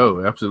 for So,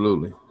 sure.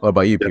 Absolutely. what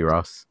about you, Yeah. P.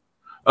 Ross?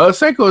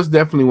 Seiko is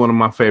definitely one of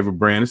my favorite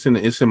brands.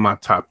 It's in my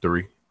top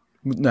 3.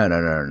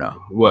 No.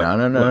 What?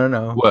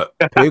 No. What?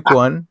 Pick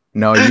one.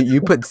 No,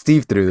 you put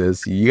Steve through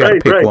this. You got to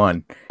Right, pick right.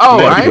 one. Oh,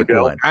 You gotta I ain't,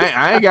 pick one.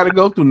 I ain't got to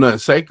go through nothing.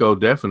 Seiko,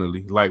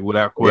 definitely. Like,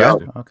 without Yeah.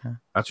 question. Okay.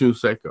 I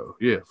choose Seiko.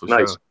 Yeah, for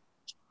Nice. sure.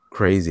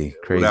 Crazy.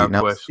 Without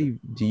Now, question. Steve,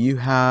 do you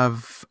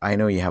have? I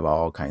know you have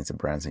all kinds of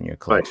brands in your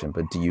collection,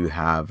 but do you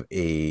have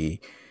a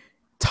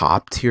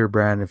top tier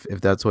brand, if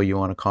that's what you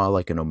want to call it,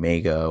 like an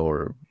Omega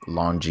or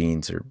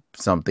Longines or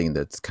something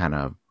that's kind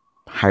of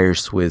higher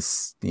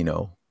Swiss,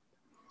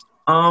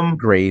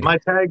 grade? My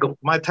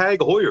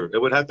tag Hoyer.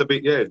 It would have to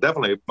be, yeah,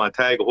 definitely my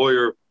tag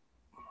Hoyer.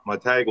 My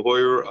tag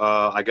Hoyer.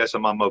 I guess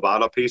in my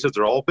Movado pieces,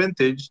 they're all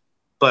vintage,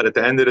 but at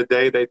the end of the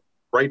day,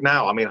 right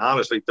now, I mean,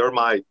 honestly, they're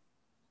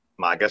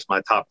I guess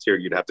my top tier.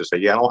 You'd have to say,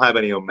 yeah, I don't have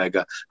any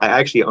Omega. I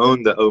actually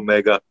own the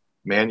Omega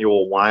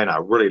manual wine. I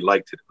really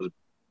liked it. It was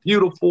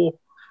beautiful,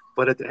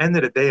 but at the end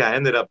of the day, I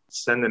ended up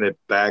sending it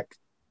back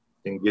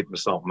and getting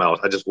something else.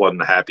 I just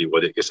wasn't happy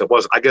with it. It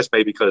was, I guess,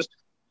 maybe because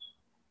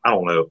I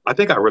don't know. I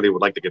think I really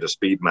would like to get a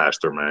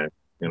Speedmaster, man.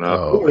 You know.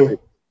 Oh.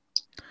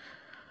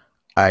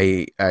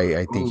 I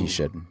think you Ooh.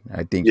 should.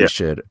 I think Yeah. you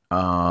should.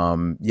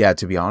 Yeah,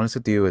 to be honest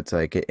with you, it's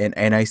like,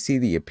 and I see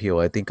the appeal.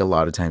 I think a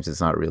lot of times it's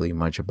not really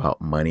much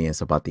about money,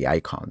 it's about the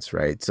icons,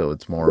 right? So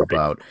it's more Right.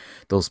 about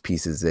those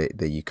pieces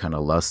that you kind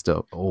of lust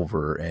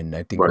over. And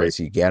I think Right. once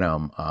you get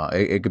them,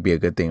 it could be a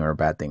good thing or a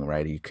bad thing,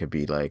 right? You could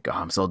be like, oh,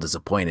 I'm so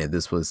disappointed.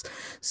 This was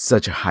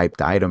such a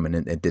hyped item and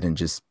it didn't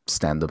just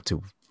stand up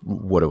to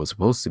what it was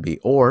supposed to be,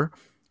 or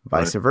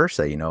vice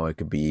versa. It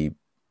could be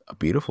a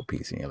beautiful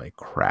piece and you're like,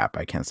 crap,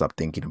 I can't stop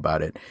thinking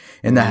about it.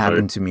 And that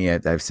happened to me.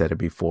 I've said it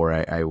before.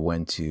 I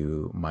went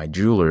to my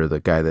jeweler,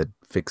 the guy that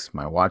fixed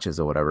my watches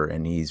or whatever,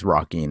 and he's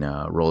rocking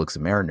a Rolex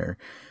Mariner,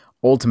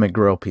 ultimate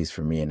grill piece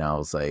for me. And I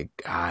was like,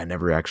 I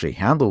never actually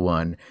handled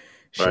one.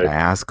 Should I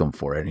ask him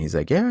for it? And he's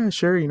like, yeah,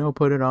 sure,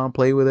 put it on,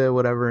 play with it,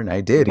 whatever. And I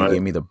did. He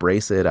gave me the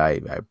bracelet.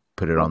 I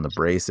put it on the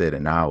bracelet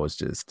and I was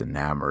just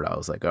enamored. I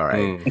was like, all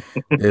right,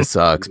 this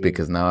sucks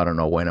because now I don't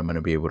know when I'm going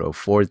to be able to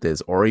afford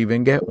this or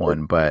even get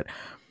one. But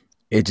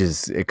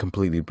it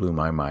completely blew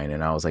my mind.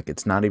 And I was like,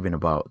 it's not even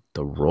about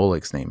the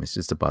Rolex name. It's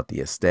just about the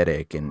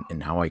aesthetic and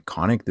how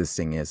iconic this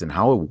thing is and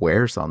how it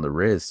wears on the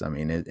wrist. I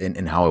mean,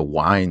 and how it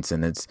winds,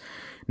 and it's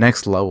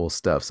next level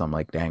stuff. So I'm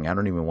like, dang, I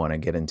don't even want to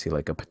get into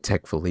like a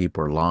Patek Philippe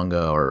or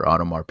Longa or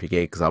Audemars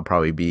Piguet because I'll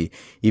probably be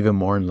even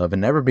more in love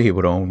and never be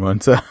able to own one.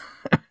 So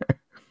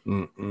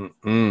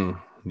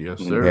Yes,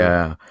 sir.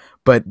 yeah.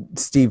 But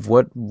Steve,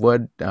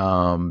 what's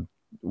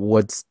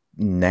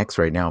next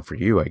right now for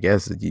you? I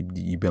guess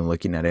you've been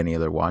looking at any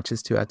other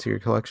watches to add to your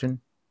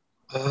collection?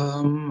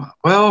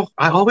 Well,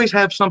 I always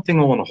have something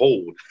on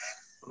hold.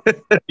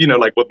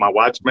 Like with my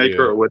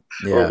watchmaker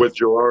or with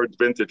Gerard's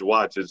vintage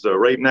watches. So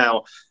right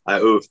now I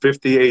owe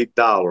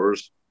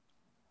 $58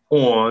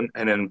 on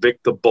an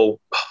Invicta Bolt.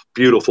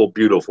 Beautiful,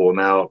 beautiful.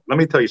 Now, let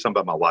me tell you something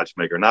about my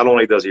watchmaker. Not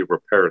only does he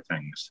repair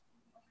things,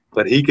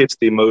 but he gets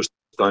the most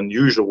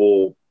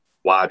unusual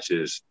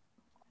watches.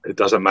 It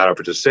doesn't matter if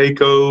it's a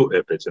Seiko,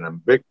 if it's an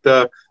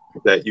Invicta,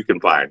 that you can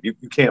find. You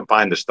can't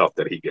find the stuff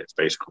that he gets,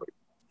 basically.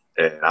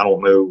 And I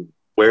don't know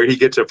where he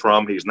gets it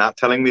from. He's not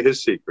telling me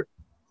his secret.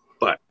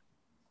 But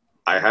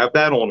I have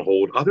that on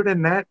hold. Other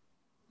than that,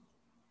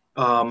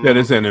 that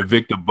is an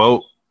Invicta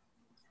Bolt.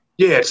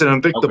 Yeah, it's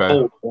an Invicta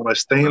Bolt on a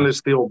stainless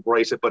steel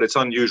bracelet, but it's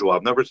unusual.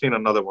 I've never seen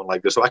another one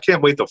like this. So I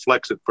can't wait to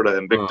flex it for the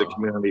Invicta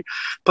community.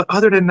 But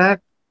other than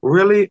that,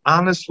 really,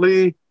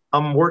 honestly,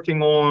 I'm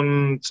working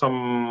on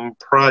some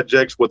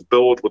projects with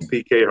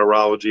PK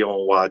Horology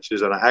on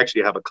watches, and I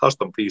actually have a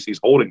custom piece he's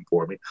holding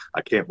for me.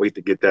 I can't wait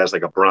to get that. It's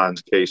like a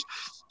bronze case.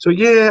 So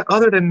yeah,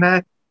 other than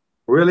that,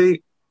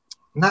 really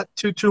not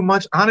too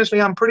much.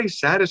 Honestly, I'm pretty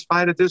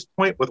satisfied at this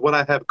point with what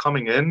I have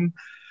coming in.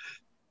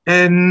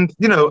 And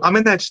you know, I'm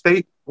in that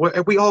state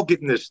where we all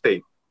get in this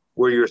state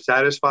where you're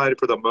satisfied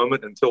for the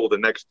moment until the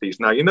next piece.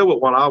 Now, you know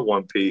what one I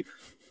want, P?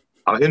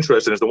 I'm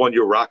interested is the one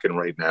you're rocking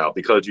right now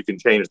because you can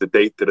change the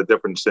date to the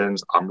different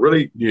sins. I'm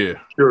really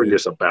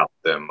curious about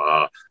them.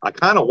 I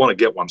kind of want to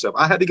get one. So if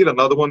I had to get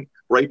another one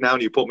right now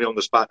and you put me on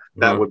the spot,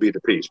 that would be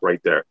the piece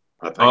right there.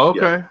 I think. Oh, okay.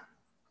 Yeah.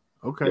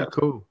 Okay,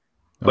 cool.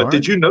 But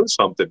did you know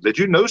something? Did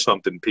you know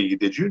something, P?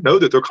 Did you know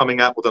that they're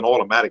coming out with an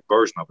automatic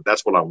version of it?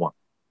 That's what I want.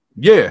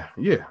 Yeah,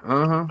 yeah.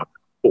 Uh-huh.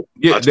 Cool.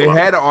 Yeah, they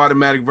had an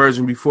automatic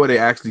version before they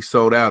actually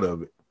sold out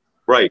of it.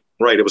 Right.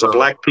 It was a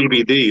black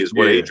PBD is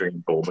what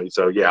Adrian told me.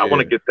 So, I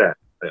want to get that.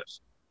 Yes.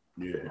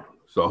 Yeah.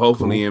 So,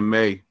 hopefully in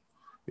May,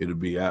 it'll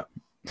be out.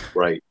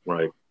 Right.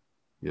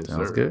 Yes,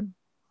 sounds good.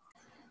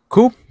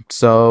 Cool.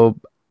 So,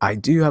 I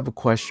do have a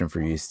question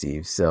for you,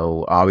 Steve.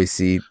 So,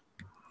 obviously,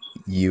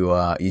 you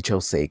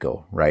chose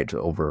Seiko, right,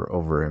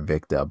 over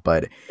Invicta.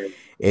 But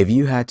if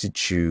you had to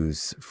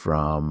choose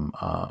from,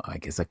 I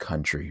guess, a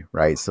country,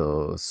 right?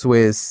 So,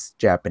 Swiss,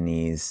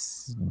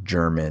 Japanese,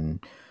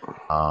 German,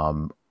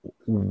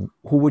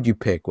 who would you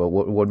pick?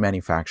 What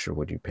manufacturer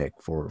would you pick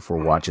for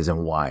watches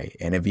and why?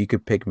 And if you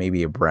could pick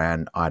maybe a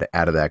brand out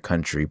of that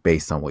country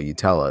based on what you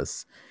tell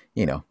us,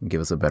 give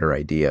us a better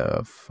idea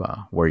of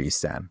where you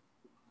stand.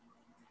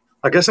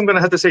 I guess I'm going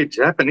to have to say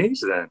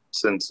Japanese then,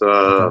 since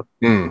Seiko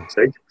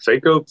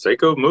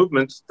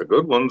movements, the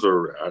good ones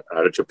are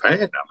out of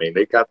Japan. I mean,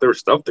 they got their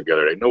stuff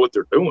together. They know what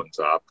they're doing.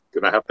 So I'm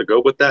going to have to go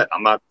with that.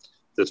 I'm not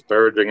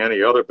disparaging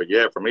any other, but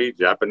yeah, for me,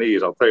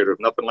 Japanese, I'll tell you, there's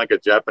nothing like a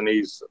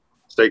Japanese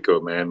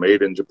Seiko, man,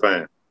 made in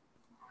Japan.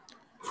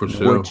 For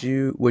sure.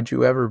 Would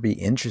you ever be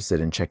interested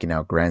in checking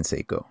out Grand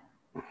Seiko?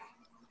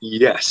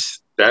 Yes,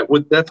 that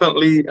would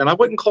definitely, and I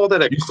wouldn't call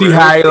that a. You see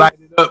how he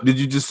lighted up? Did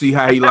you just see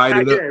how he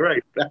lighted up? Yeah,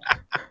 right.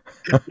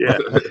 Yeah,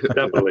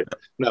 definitely.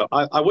 No,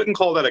 I wouldn't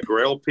call that a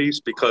grail piece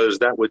because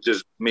that would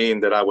just mean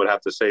that I would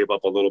have to save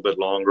up a little bit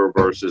longer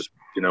versus,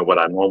 what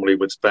I normally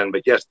would spend.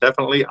 But yes,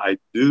 definitely, I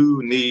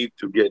do need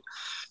to get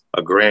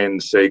a Grand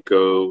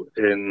Seiko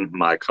in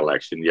my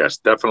collection. Yes,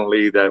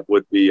 definitely, that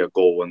would be a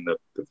goal in the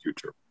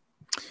future.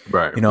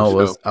 Right.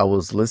 I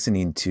was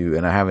listening to,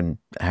 and I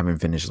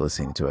haven't finished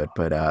listening to it,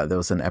 but there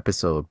was an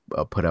episode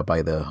put up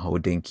by the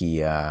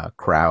Hodinkee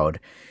crowd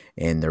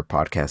in their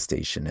podcast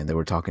station, and they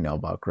were talking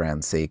about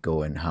Grand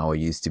Seiko and how it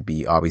used to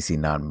be obviously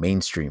not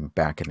mainstream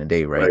back in the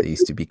day, right? It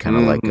used to be kind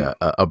of like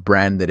a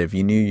brand that if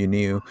you knew, you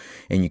knew,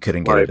 and you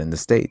couldn't get it in the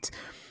States.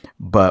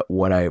 But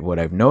what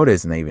I've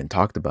noticed, and I even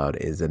talked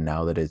about, is that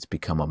now that it's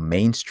become a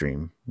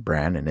mainstream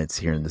brand and it's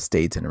here in the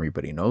States and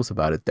everybody knows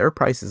about it, their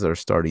prices are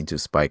starting to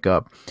spike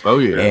up. Oh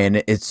yeah,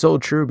 and it's so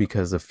true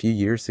because a few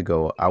years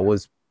ago I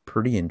was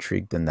pretty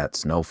intrigued in that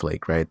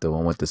Snowflake, right? The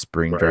one with the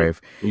spring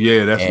drive.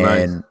 Yeah, that's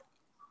nice.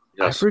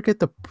 I forget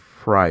the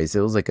price.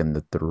 It was like in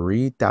the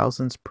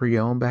 3,000s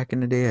pre-owned back in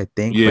the day, I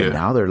think. Yeah. But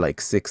now they're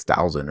like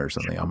 6,000 or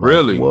something. I'm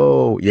really? Like,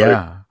 whoa,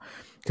 yeah.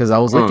 Because I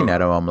was looking at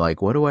them, I'm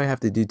like, what do I have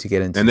to do to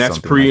get into? And that's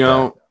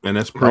pre-owned. And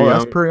that's pre-owned.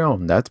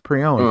 Oh, that's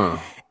pre-owned.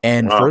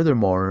 And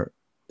furthermore,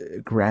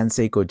 Grand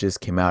Seiko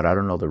just came out. I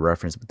don't know the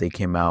reference, but they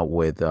came out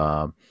with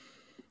one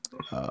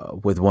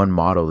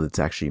model that's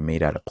actually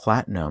made out of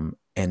platinum,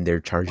 and they're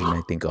charging,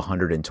 I think,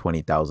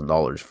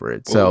 $120,000 for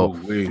it. So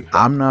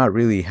I'm not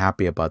really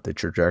happy about the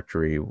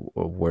trajectory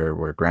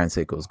where Grand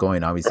Seiko is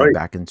going. Obviously,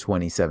 back in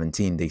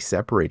 2017, they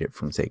separated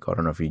from Seiko. I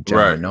don't know if you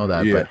gentlemen know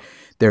that, but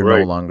they're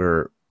no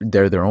longer.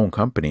 They're their own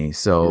company.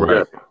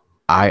 So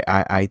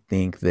I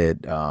think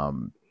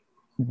that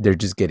they're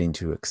just getting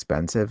too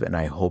expensive, and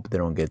I hope they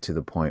don't get to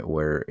the point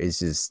where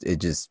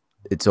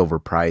it's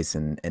overpriced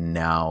and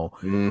now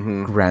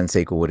Grand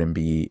Seiko wouldn't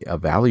be a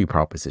value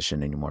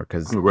proposition anymore,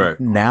 because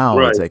now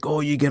it's like,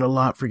 oh, you get a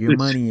lot for your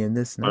money and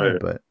this and that,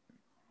 but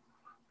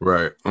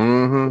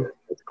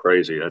it's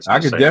crazy. I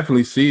could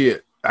definitely see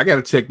it. I got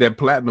to check that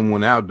platinum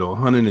one out though.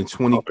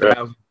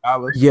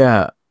 $120,000.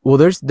 Yeah. Well,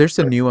 there's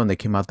a new one that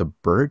came out, the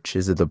Birch.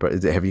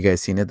 Have you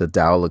guys seen it? The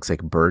dial looks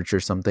like Birch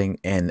or something,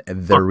 and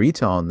the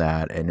retail on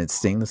that, and it's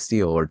stainless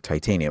steel or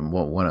titanium,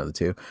 one of the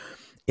two.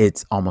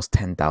 It's almost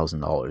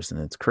 $10,000, and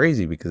it's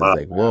crazy because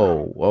it's like,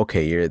 whoa,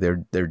 okay,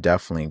 they're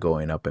definitely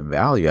going up in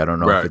value. I don't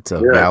know if it's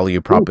a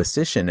value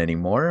proposition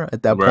anymore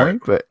at that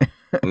point, but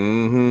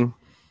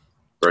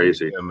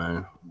crazy,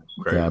 man.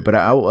 Crazy. Yeah, but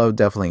I would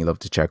definitely love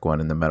to check one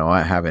in the metal.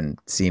 I haven't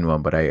seen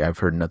one, but I've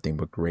heard nothing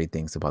but great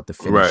things about the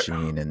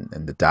finishing and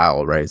the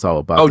dial. Right, it's all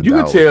about. Oh, you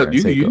can tell.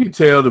 You can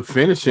tell the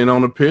finishing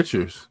on the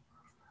pictures.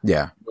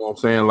 Yeah, you know what I'm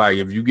saying. Like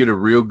if you get a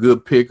real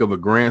good pic of a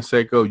Grand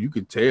Seiko, you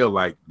can tell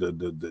like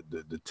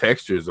the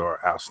textures are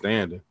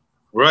outstanding.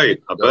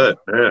 Right, I bet.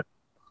 Yeah,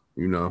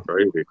 you know,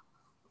 crazy.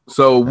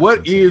 So,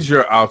 what is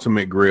your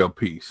ultimate grail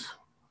piece?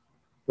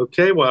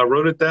 Okay, well, I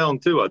wrote it down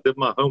too. I did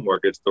my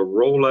homework. It's the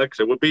Rolex.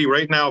 It would be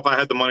right now, if I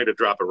had the money to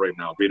drop it right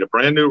now, it'd be the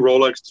brand new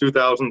Rolex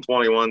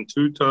 2021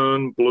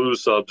 two-tone blue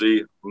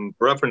Sub-Z,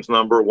 reference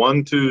number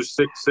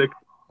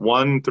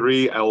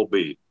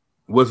 126613LB.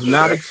 Was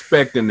not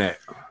expecting that.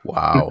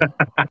 Wow.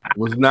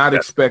 Was not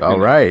Yes. expecting All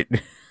that. right.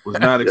 Was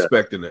not Yeah.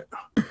 expecting it.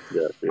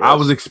 Yes. I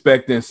was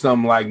expecting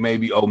something like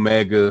maybe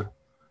Omega.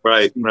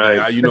 Right.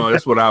 You know,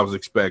 that's what I was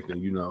expecting,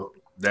 you know.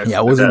 Yeah,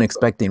 I wasn't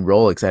expecting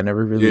Rolex. I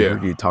never really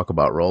heard you talk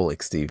about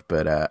Rolex, Steve.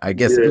 But I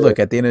guess, look,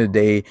 at the end of the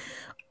day,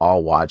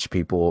 all watch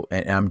people,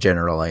 and I'm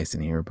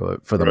generalizing here,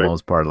 but for the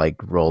most part, like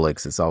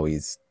Rolex, it's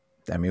always,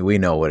 I mean, we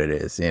know what it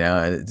is, you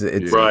know.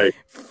 It's right.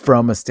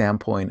 From a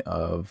standpoint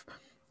of,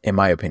 in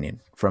my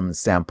opinion, from the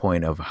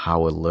standpoint of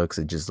how it looks,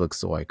 it just looks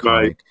so iconic.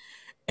 Right.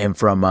 And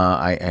from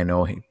I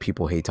know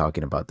people hate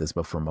talking about this,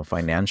 but from a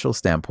financial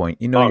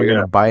standpoint, you know, you're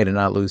gonna buy it and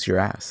not lose your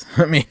ass.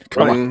 I mean,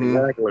 come on.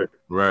 Exactly.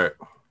 Right.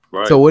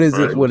 Right. So what is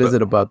it? What is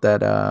it about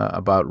that?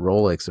 About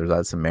Rolex, or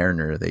that's a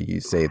Mariner that you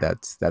say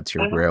that's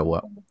your grail?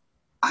 What?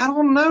 I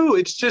don't know.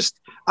 It's just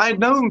I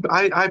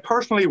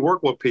personally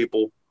work with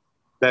people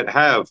that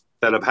have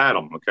had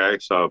them. Okay,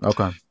 so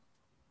Okay.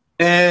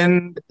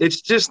 And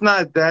it's just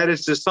not that.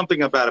 It's just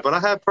something about it. But I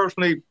have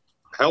personally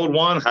held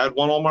one, had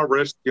one on my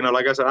wrist. You know,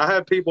 like I said, I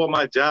have people at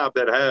my job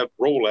that have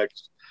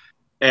Rolex,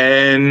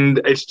 and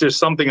it's just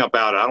something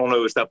about it. I don't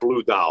know. It's that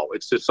blue dial.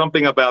 It's just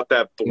something about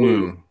that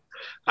blue.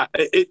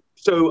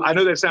 So I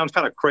know that sounds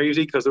kind of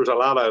crazy because there's a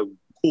lot of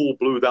cool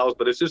blue dials,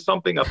 but it's just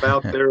something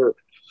about their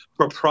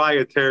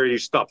proprietary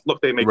stuff.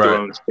 Look, they make their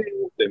own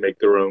steel, they make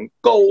their own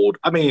gold.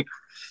 I mean,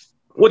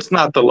 what's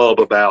not to love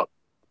about,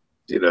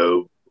 you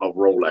know, a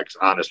Rolex,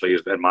 honestly,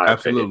 is in my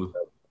opinion.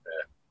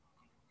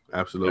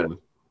 Absolutely.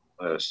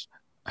 Yes.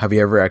 Have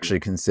you ever actually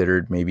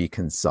considered maybe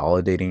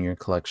consolidating your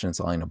collection,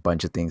 selling a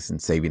bunch of things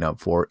and saving up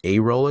for a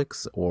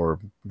Rolex, or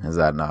has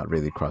that not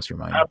really crossed your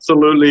mind?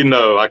 Absolutely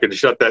no. I can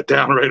shut that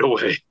down right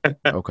away.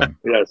 Okay.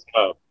 Yes.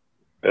 No.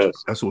 Yes.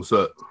 That's what's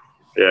up.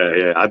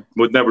 Yeah. I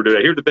would never do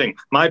that. Here's the thing.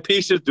 My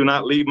pieces do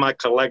not leave my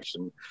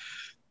collection.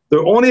 The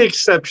only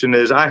exception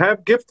is I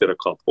have gifted a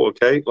couple,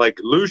 okay? Like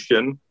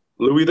Lucian,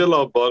 Louis the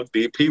Love Bug,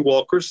 B.P.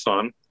 Walker's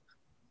son.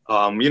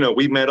 You know,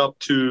 we met up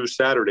 2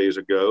 Saturdays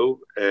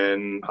ago,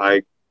 and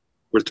I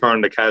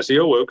returned the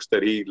Casio Oaks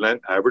that he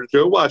lent Average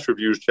Joe Watch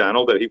Reviews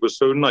channel, that he was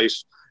so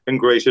nice and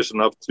gracious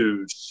enough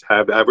to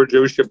have Average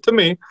Joe shipped to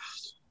me.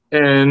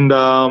 And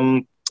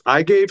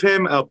I gave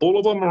him a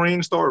Boulevard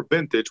Marine Star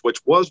Vintage, which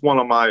was one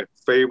of my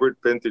favorite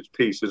vintage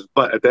pieces.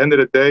 But at the end of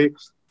the day,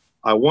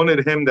 I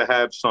wanted him to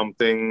have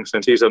something,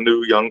 since he's a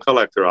new young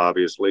collector,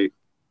 obviously,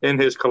 in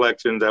his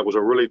collection that was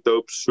a really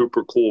dope,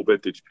 super cool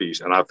vintage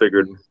piece. And I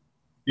figured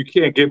you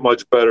can't get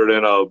much better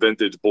than a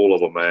vintage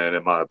Boulevard, man,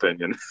 in my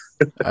opinion.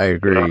 I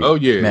agree. Oh,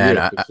 yeah.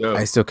 Man, Yeah,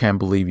 I still can't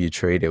believe you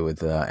traded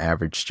with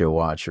Average Joe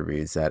Watch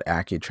Reviews, that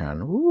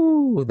Accutron.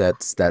 Ooh,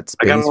 that's space.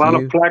 I got a lot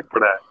of flack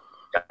for that.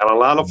 Got a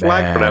lot of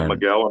flack for that,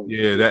 Miguel. And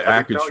yeah, that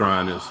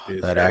Accutron is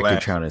that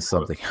Accutron is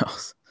something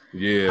else.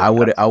 Yeah, I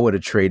would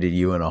have traded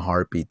you in a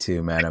heartbeat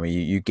too, man. I mean,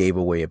 you gave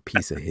away a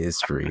piece of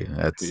history.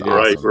 That's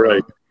awesome.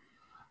 Right.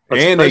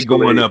 And they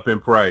going up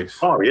in price.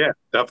 Oh yeah,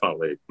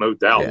 definitely, no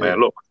doubt, man.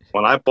 Look,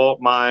 when I bought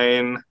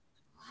mine,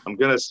 I'm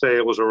gonna say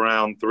it was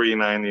around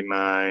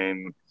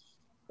 $399.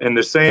 And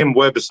the same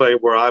website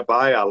where I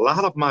buy a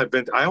lot of my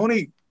vintage.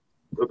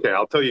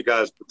 I'll tell you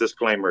guys the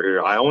disclaimer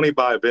here. I only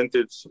buy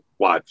vintage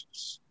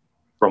watches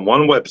from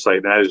one website,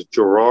 and that is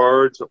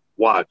Gerard's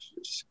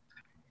Watches.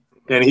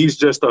 And he's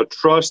just a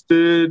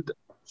trusted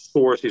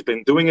source. He's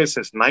been doing it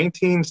since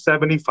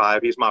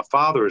 1975. He's my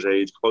father's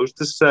age, close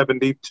to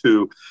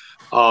 72.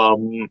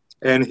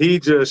 And he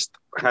just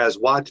has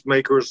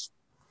watchmakers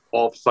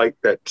off-site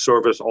that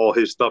service all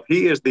his stuff.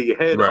 He is the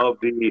head of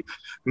the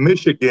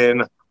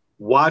Michigan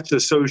Watch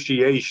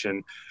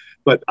Association,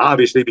 but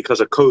obviously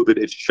because of COVID,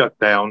 it's shut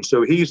down.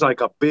 So he's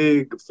like a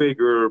big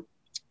figure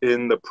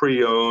in the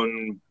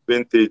pre-owned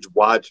vintage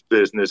watch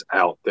business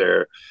out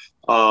there.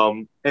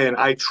 And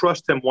I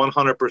trust him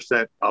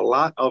 100%. A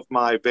lot of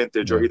my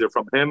vintage are either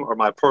from him or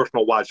my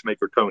personal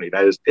watchmaker, Tony.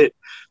 That is it.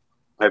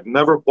 I've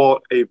never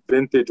bought a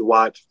vintage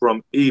watch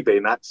from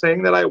eBay. Not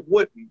saying that I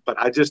wouldn't, but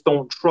I just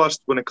don't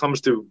trust when it comes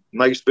to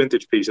nice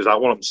vintage pieces. I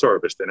want them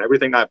serviced, and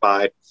everything I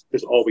buy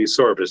is always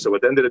serviced. So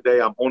at the end of the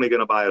day, I'm only going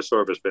to buy a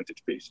serviced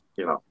vintage piece,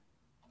 you know.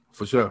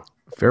 For sure.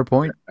 Fair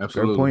point.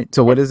 Absolutely. Fair point.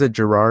 So what is it,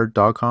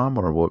 Gerard.com,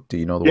 or what do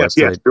you know the website?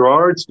 Yes,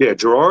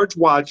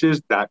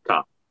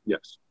 Gerard'sWatches.com.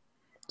 Yes.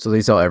 So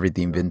they sell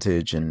everything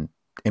vintage and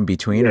in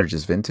between, or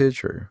just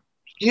vintage, or?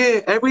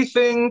 Yeah,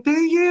 everything.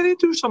 They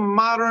do some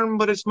modern,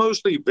 but it's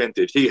mostly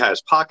vintage. He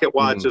has pocket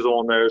watches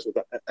on there. So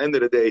at the end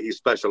of the day, he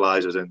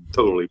specializes in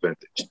totally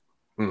vintage.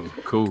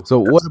 Cool. So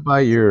what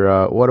about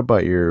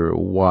your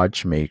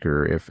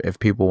watchmaker? If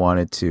people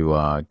wanted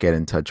to get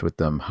in touch with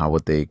them, how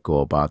would they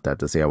go about that?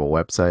 Does he have a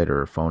website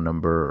or a phone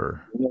number?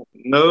 Or?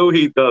 No,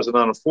 he doesn't.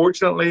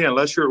 Unfortunately,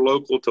 unless you're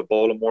local to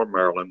Baltimore,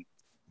 Maryland,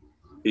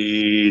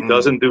 he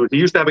doesn't do. He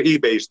used to have an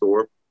eBay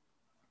store.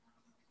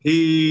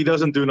 He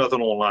doesn't do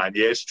nothing online.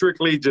 Yeah, it's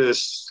strictly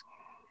just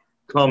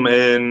come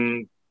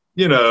in,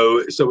 you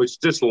know, so it's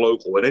just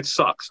local, and it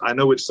sucks. I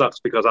know it sucks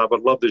because I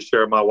would love to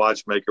share my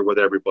watchmaker with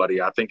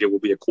everybody. I think it will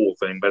be a cool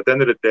thing. But at the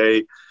end of the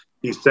day,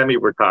 he's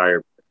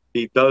semi-retired.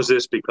 He does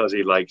this because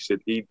he likes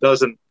it. He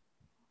doesn't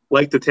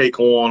like to take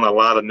on a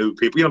lot of new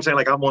people. You know what I'm saying?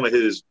 Like, I'm one of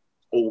his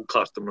old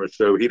customers,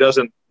 so he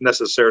doesn't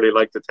necessarily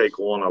like to take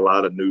on a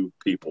lot of new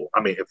people.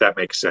 I mean, if that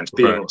makes sense,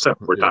 being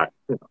semi-retired.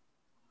 Yeah.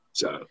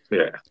 So,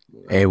 yeah.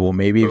 Hey, well,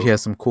 maybe if you have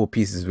some cool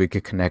pieces, we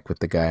could connect with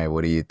the guy.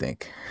 What do you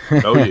think?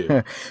 Oh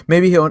yeah.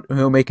 Maybe he'll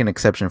make an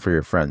exception for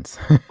your friends.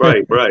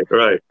 Right.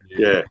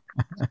 Yeah.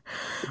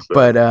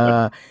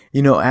 But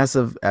you know, as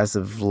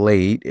of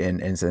late,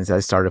 and since I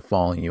started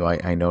following you,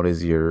 I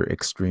noticed you're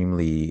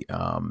extremely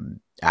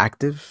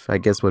active, I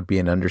guess would be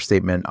an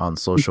understatement, on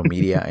social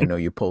media. I know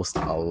you post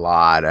a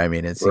lot. I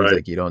mean, it seems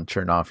like you don't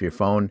turn off your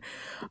phone.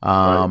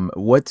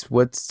 What's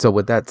so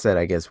with that said,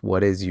 I guess,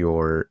 what is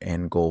your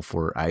end goal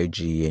for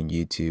IG and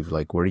YouTube?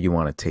 Like, where do you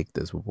want to take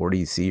this? Where do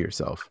you see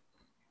yourself?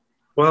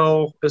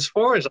 Well, as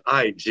far as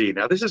IG,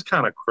 now this is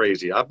kind of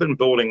crazy. I've been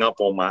building up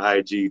on my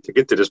IG to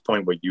get to this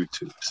point with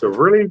YouTube. So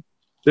really,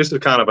 this is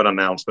kind of an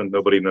announcement.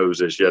 Nobody knows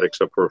this yet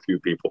except for a few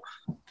people.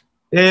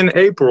 In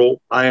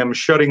April, I am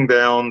shutting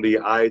down the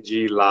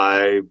IG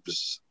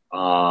lives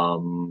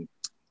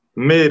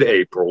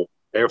mid-April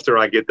after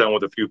I get done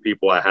with a few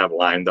people I have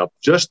lined up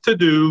just to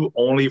do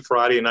only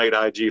Friday night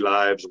IG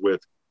lives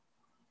with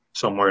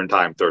somewhere in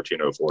time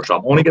 1304. So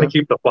I'm only going to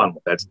keep the fun.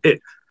 That's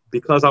it.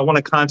 Because I want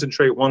to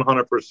concentrate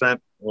 100%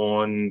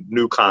 on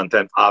new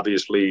content,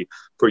 obviously,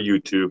 for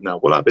YouTube. Now,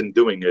 what I've been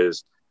doing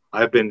is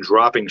I've been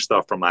dropping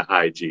stuff from my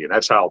IG, and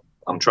that's how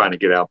I'm trying to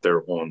get out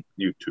there on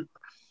YouTube.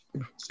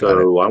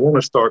 So I want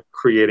to start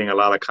creating a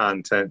lot of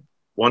content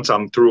once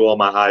I'm through all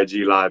my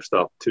IG live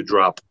stuff to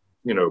drop,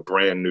 you know,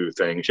 brand new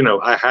things. You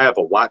know, I have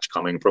a watch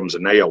coming from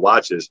Zanea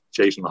Watches,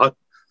 Jason Hutton.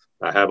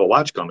 I have a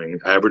watch coming.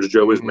 Average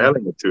Joe is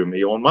mailing it to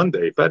me on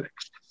Monday, FedEx.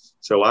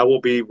 So I will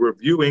be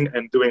reviewing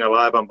and doing a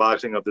live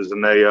unboxing of the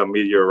Zanea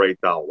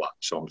Meteorite Dial watch.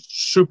 So I'm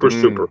super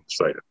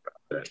excited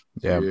about that.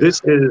 Yeah.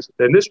 This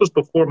was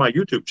before my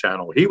YouTube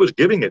channel. He was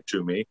giving it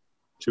to me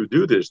to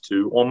do this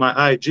to on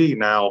my IG.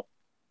 Now,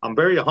 I'm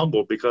very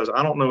humbled because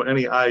I don't know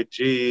any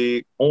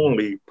IG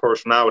only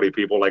personality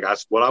people like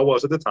what I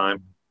was at the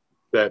time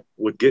that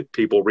would get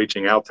people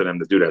reaching out to them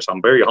to do that. So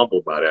I'm very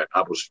humbled by that.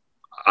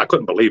 I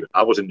couldn't believe it.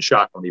 I was in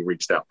shock when he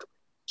reached out to me.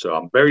 So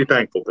I'm very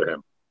thankful to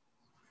him.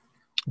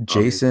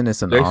 Jason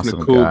is an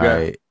awesome cool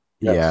guy.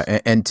 Yes. Yeah,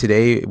 and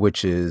today,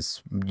 which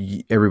is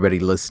everybody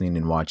listening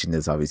and watching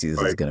this, obviously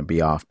this is going to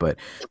be off, but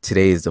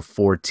today is the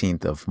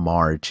 14th of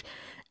March,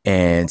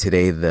 and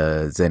today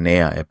the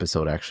Zanea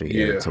episode actually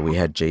aired. So we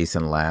had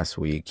Jason last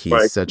week.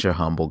 He's such a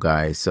humble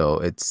guy. So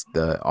it's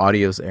the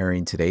audio's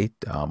airing today,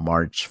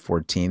 March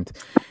 14th,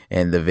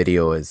 and the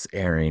video is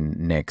airing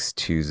next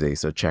Tuesday.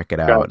 So check it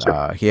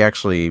out. He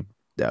actually,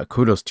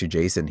 kudos to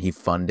Jason. He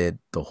funded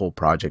the whole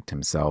project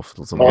himself. It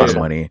was a lot of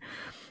money.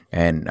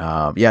 And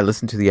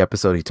listen to the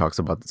episode. He talks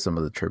about some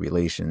of the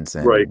tribulations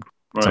and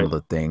some of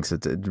the things.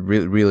 It's a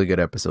really, really good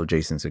episode.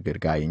 Jason's a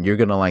good guy, and you're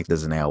gonna like the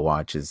Zanea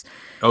watch. It's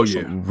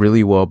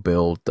really well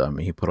built.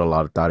 He put a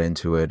lot of thought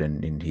into it,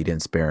 and he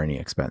didn't spare any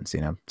expense. You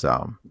know,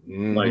 so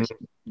nice.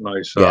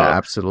 Yeah,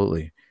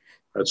 absolutely.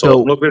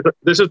 So look,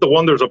 this is the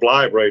wonders of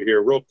live right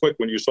here. Real quick,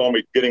 when you saw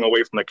me getting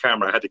away from the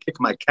camera, I had to kick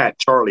my cat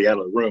Charlie out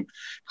of the room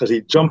because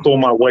he jumped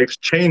on my wife's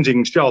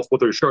changing shelf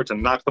with her shirts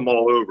and knocked them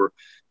all over.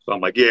 So I'm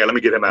like, yeah, let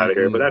me get him out of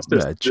here. But that's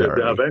just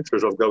the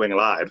adventures of going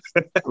live.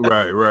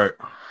 Right.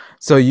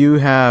 So you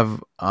have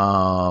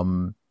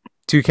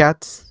 2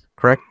 cats,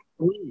 correct?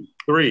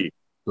 Three.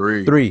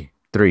 I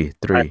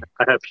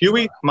have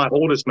Huey, my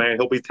oldest man.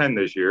 He'll be 10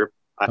 this year.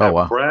 I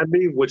have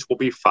Bradley, which will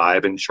be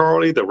 5, and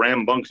Charlie, the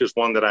rambunctious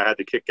one that I had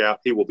to kick out,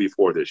 he will be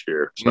 4 this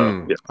year.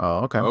 So, yeah.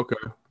 Oh, okay.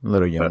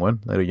 Little young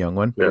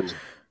one. Yes.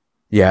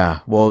 Yeah.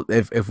 Well,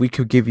 if we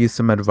could give you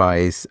some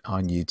advice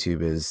on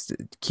YouTube, is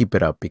keep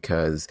it up,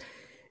 because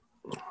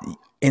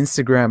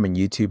Instagram and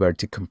YouTube are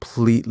two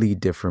completely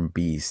different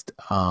beasts.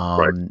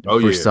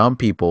 For some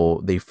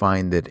people, they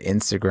find that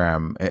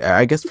Instagram,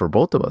 I guess for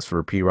both of us,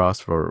 for P. Ross,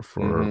 for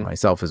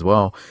myself as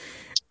well,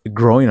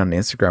 growing on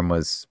Instagram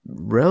was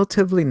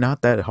relatively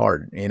not that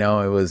hard. You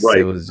know, it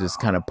was just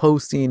kind of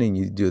posting, and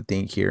you do a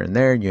thing here and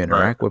there, and you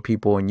interact with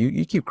people, and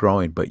you keep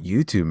growing. But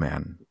YouTube,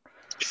 man.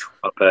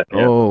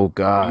 Oh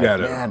God,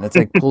 man, it's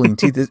like pulling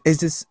teeth.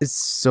 It's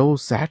so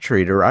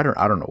saturated. Or I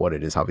don't know what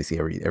it is. Obviously,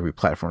 every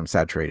platform's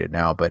saturated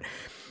now, but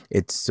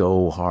it's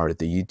so hard.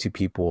 The YouTube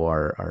people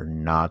are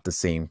not the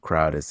same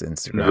crowd as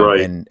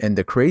Instagram. And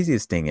the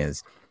craziest thing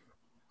is,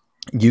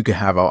 you could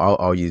have,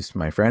 I'll use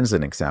my friend as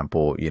an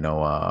example, you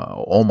know,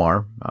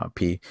 Omar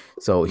P.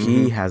 So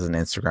he has an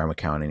Instagram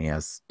account, and he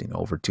has, you know,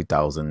 over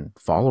 2,000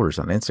 followers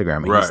on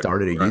Instagram, and he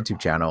started a YouTube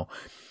channel,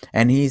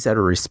 and he's at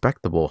a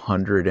respectable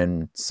 100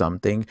 and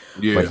something.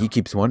 But he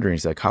keeps wondering,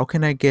 he's like, how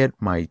can I get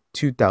my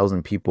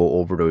 2,000 people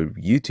over to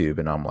YouTube?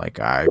 And I'm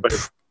like,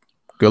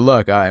 good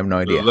luck. I have no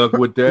idea. Good luck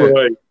with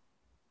that.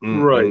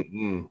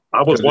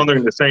 I was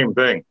wondering the same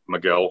thing,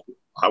 Miguel.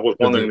 I was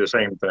wondering the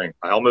same thing.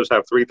 I almost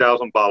have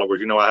 3,000 followers.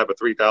 You know, I have a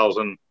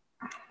 3,000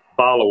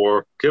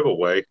 follower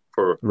giveaway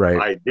for Right.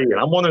 ID. And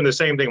I'm wondering the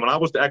same thing. When I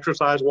was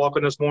exercise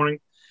walking this morning,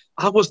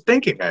 I was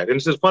thinking that. And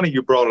it's just funny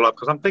you brought it up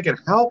because I'm thinking,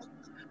 how,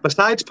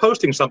 besides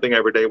posting something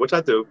every day, which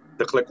I do,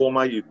 to click on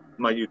my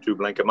YouTube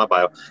link in my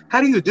bio,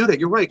 how do you do that?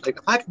 You're right. Like,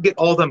 if I could get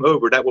all of them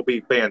over, that would be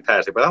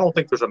fantastic. But I don't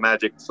think there's a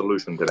magic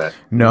solution to that.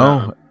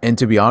 No, and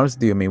to be honest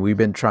with you, I mean, we've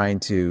been trying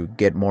to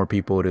get more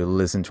people to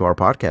listen to our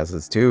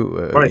podcasts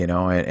too, Right. you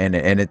know,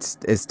 and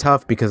it's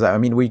tough because I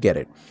mean, we get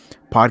it.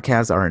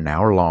 Podcasts are an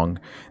hour long.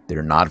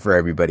 They're not for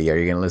everybody. Are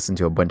you going to listen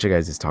to a bunch of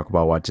guys just talk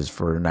about watches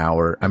for an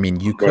hour? I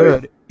mean, you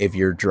could if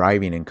you're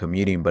driving and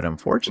commuting, but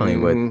unfortunately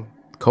with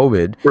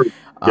COVID,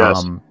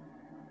 Yes.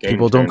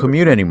 People don't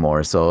commute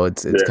anymore, so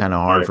it's kind of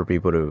hard for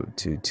people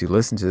to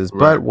listen to this.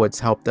 But what's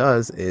helped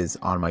us is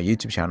on my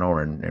YouTube channel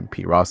and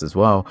Pete Ross as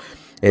well,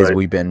 is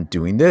we've been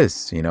doing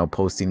this, you know,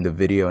 posting the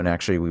video, and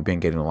actually we've been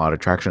getting a lot of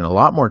traction, a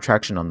lot more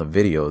traction on the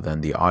video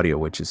than the audio,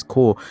 which is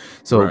cool.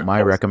 So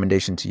my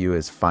recommendation to you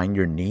is find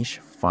your niche,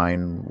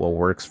 find what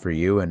works for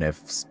you, and if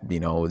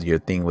you know your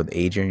thing with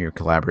Adrian, your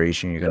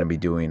collaboration you're going to be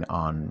doing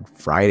on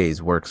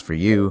Fridays works for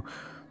you.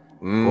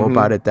 Go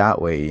about it that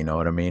way, you know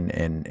what I mean?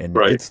 And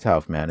it's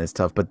tough, man. It's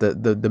tough. But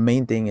the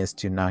main thing is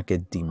to not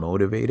get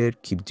demotivated.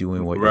 Keep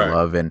doing what you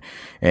love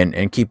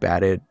and keep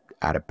at it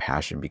out of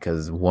passion.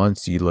 Because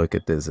once you look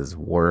at this as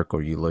work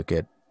or you look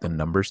at the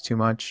numbers too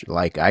much,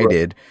 like I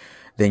did,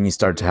 then you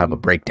start to have a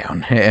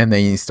breakdown and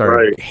then you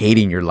start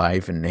hating your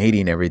life and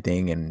hating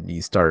everything and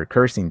you start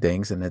cursing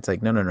things. And it's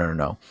like,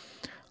 no.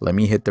 Let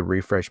me hit the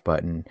refresh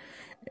button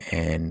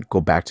and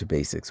go back to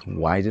basics.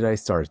 Why did I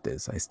start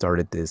this? I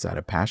started this out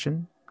of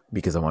passion,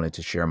 because I wanted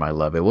to share my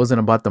love. It wasn't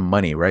about the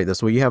money, right?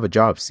 That's why you have a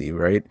job, see,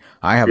 right?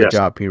 I have a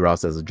job. P.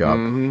 Ross has a job.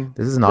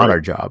 This is not our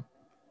job.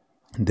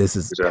 This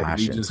is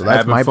passion. So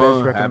that's my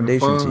best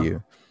recommendation to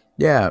you.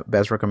 Yeah,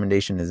 best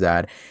recommendation is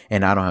that.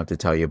 And I don't have to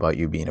tell you about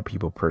you being a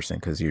people person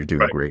because you're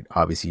doing great.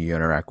 Obviously, you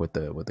interact with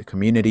the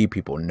community.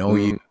 People know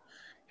you.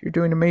 You're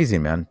doing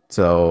amazing, man.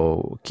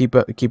 So keep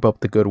up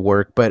the good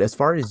work. But as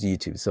far as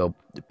YouTube, so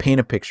paint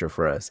a picture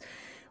for us.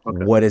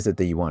 What is it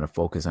that you want to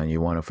focus on?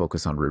 You want to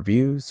focus on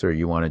reviews, or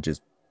you want to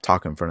just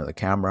talk in front of the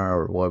camera,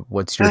 or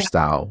what's your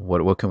style?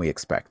 What can we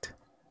expect?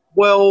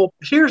 Well,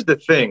 here's the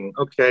thing,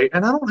 okay,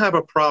 and I don't have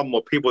a problem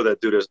with people that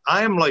do this.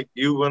 I am like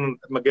you and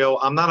Miguel.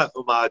 I'm not an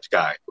homage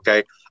guy,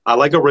 okay? I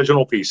like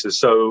original pieces.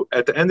 So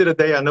at the end of the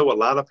day, I know a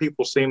lot of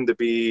people seem to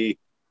be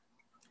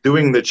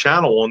doing the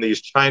channel on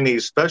these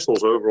Chinese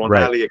specials over on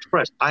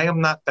AliExpress. I am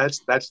not.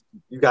 That's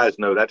you guys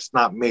know that's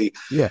not me.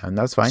 Yeah, and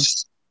that's fine.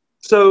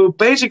 So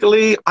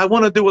basically, I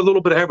want to do a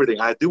little bit of everything.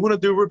 I do want to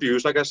do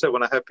reviews. Like I said,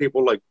 when I have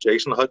people like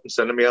Jason Hutton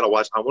sending me out a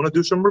watch, I want to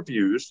do some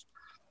reviews.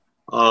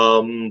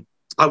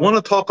 I want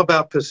to talk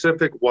about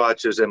Pacific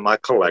watches in my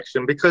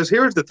collection, because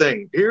here's the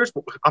thing.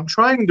 I'm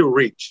trying to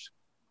reach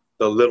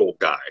the little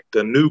guy,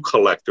 the new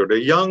collector,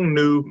 the young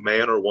new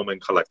man or woman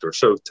collector.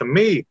 So to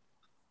me,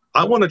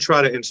 I want to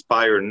try to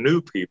inspire new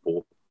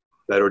people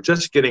that are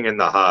just getting in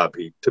the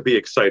hobby to be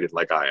excited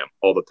like I am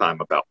all the time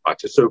about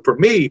watches. So for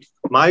me,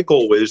 my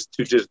goal is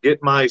to just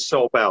get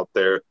myself out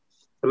there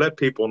to let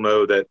people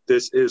know that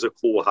this is a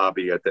cool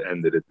hobby at the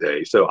end of the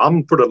day. So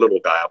I'm for the little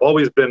guy. I've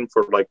always been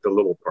for like the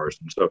little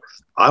person. So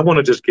I want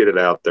to just get it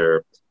out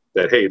there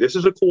that, hey, this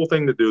is a cool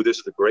thing to do. This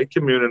is a great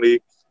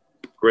community,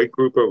 great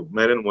group of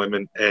men and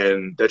women,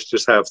 and let's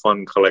just have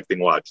fun collecting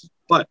watches.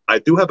 But I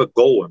do have a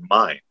goal in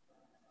mind.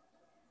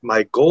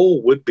 My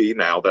goal would be,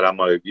 now that I'm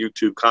a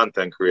YouTube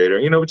content creator,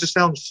 you know, it just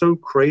sounds so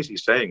crazy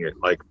saying it.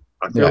 Like,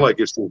 I feel like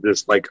it's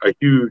just like a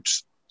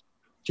huge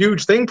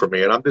thing for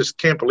me. And I just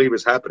can't believe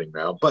it's happening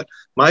now. But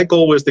my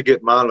goal is to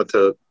get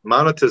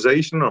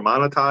monetization or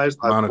monetized.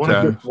 I want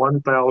to get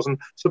 1,000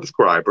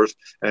 subscribers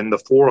and the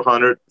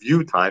 400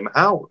 view time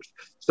hours.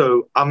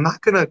 So I'm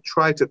not going to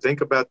try to think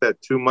about that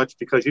too much,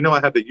 because, you know,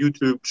 I have the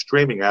YouTube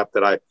streaming app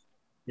that I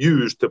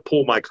use to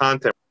pull my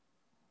content.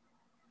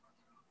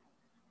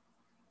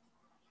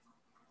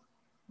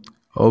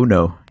 Oh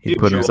no, he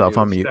put himself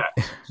on mute.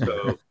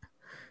 So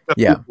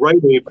yeah,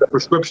 the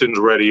prescription's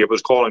ready. It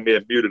was calling me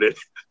and muted it.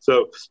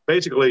 So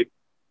basically,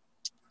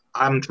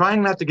 I'm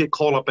trying not to get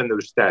caught up in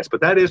those stats, but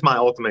that is my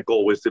ultimate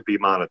goal, is to be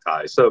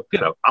monetized. So, you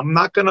know, I'm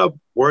not going to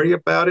worry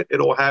about it.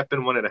 It'll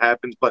happen when it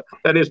happens, but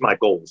that is my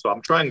goal. So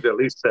I'm trying to at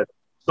least set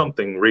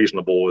something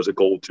reasonable as a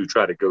goal to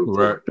try to go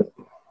through.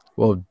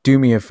 Well, do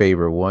me a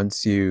favor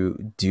once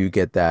you do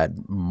get that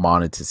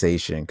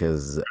monetization,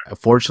 because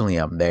fortunately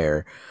I'm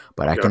there,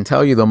 but I can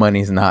tell you the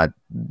money's not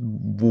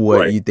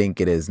what you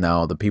think it is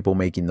now. The people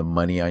making the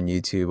money on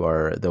YouTube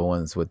are the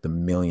ones with the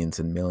millions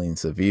and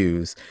millions of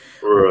views,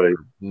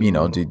 you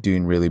know,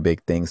 doing really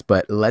big things.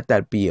 But let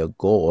that be a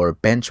goal, or a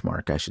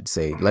benchmark, I should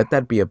say. Let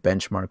that be a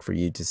benchmark for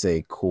you to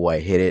say, cool, I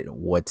hit it,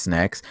 what's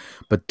next?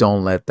 But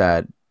don't let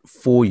that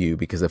fool you,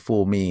 because it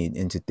fooled me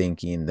into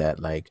thinking that,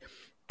 like,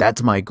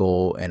 that's my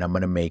goal and I'm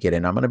going to make it,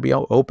 and I'm going to be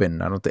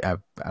open. I don't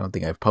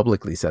think I've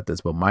publicly said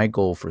this, but my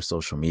goal for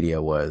social media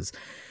was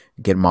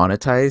get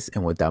monetized,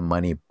 and with that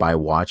money buy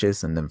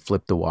watches, and then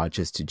flip the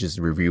watches to just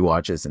review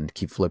watches and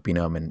keep flipping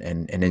them.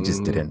 And it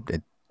just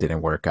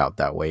didn't work out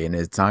that way, and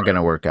it's not going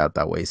to work out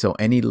that way. So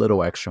any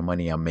little extra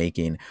money I'm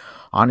making,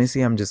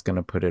 honestly, I'm just going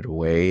to put it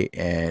away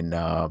and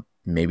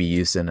maybe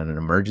use it in an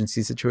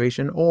emergency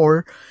situation,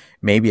 or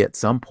maybe at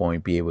some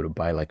point be able to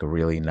buy like a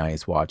really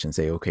nice watch and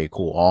say, okay,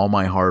 cool, all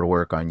my hard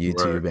work on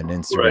YouTube and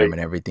Instagram and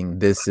everything,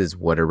 this is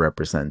what it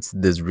represents.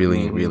 This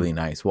really, really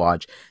nice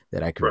watch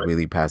that I could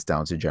really pass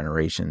down to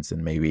generations,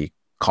 and maybe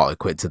call it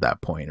quits at that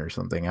point or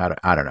something.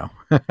 I don't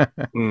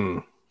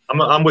know.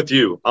 I'm with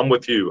you. I'm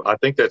with you. I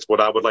think that's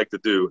what I would like to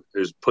do,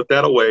 is put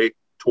that away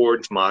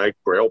towards my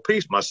Grail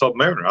piece, my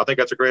Submariner. I think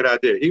that's a great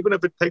idea, even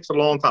if it takes a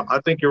long time.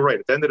 I think you're right.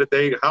 At the end of the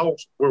day, how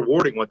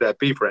rewarding would that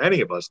be for any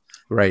of us?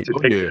 Right. To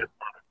take that,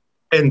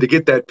 and to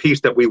get that piece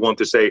that we want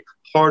to say,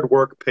 hard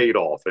work paid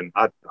off. And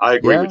I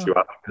agree with you.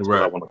 That's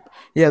what I want to.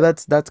 Yeah,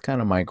 that's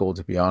kind of my goal,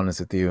 to be honest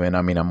with you. And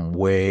I mean, I'm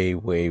way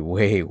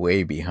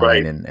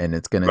behind, and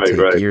it's gonna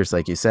take years,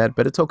 like you said.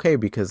 But it's okay,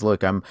 because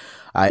look,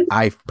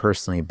 I've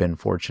personally been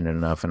fortunate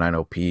enough, and I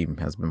know P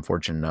has been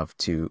fortunate enough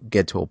to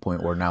get to a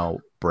point where now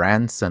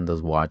brands send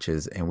us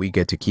watches and we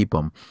get to keep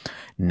them.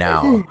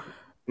 Now,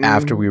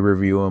 after we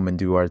review them and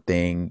do our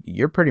thing,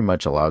 you're pretty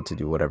much allowed to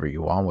do whatever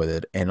you want with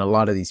it. And a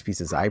lot of these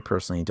pieces I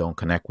personally don't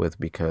connect with,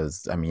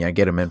 because I mean, I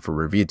get them in for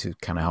review to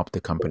kind of help the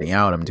company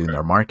out. I'm doing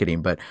their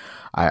marketing, but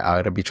I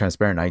gotta be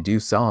transparent. I do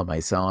sell them. I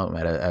sell them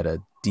at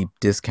a deep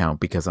discount,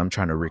 because I'm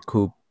trying to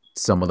recoup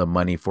some of the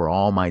money for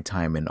all my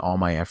time and all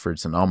my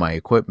efforts and all my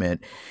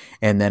equipment.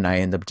 And then I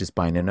end up just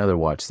buying another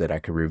watch that I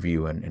could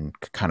review and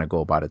kind of go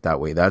about it that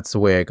way. That's the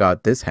way I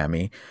got this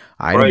Hemi.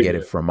 I didn't get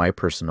it from my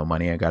personal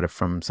money. I got it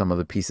from some of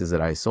the pieces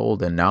that I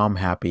sold, and now I'm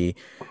happy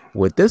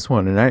with this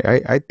one. And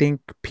I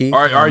think Pete,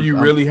 are you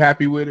really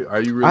happy with it? Are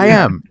you really?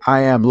 I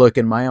am. Look,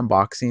 in my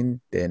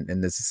unboxing,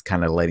 and this is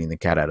kind of letting the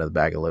cat out of the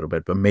bag a little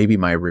bit, but maybe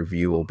my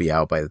review will be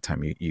out by the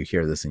time you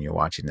hear this and you're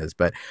watching this.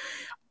 But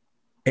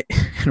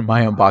in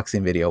my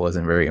unboxing video, I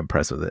wasn't very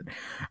impressed with it.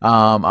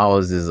 I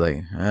was just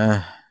like,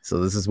 so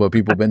this is what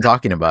people have been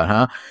talking about,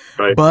 huh?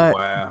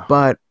 Right.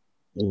 But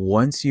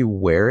once you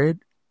wear it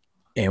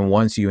and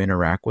once you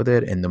interact with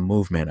it and the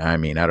movement, I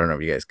mean, I don't know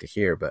if you guys could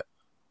hear, but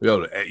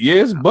yeah,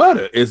 it's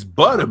butter. It's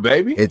butter,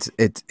 baby. It's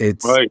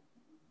right.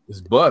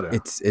 It's butter.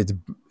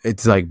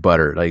 It's like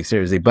butter, like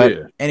seriously.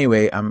 But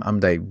anyway, I'm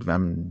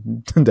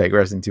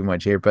digressing too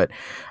much here. But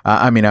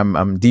I mean,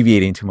 I'm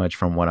deviating too much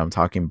from what I'm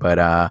talking.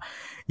 But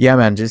yeah,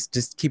 man,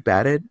 just keep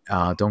at it.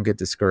 Don't get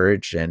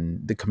discouraged,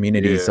 and the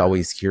community is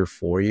always here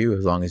for you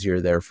as long as you're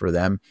there for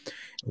them.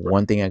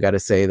 One thing I gotta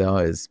say though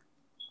is,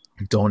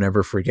 don't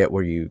ever forget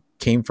where you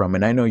came from.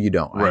 And I know you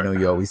don't. I know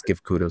you always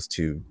give kudos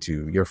to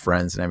your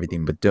friends and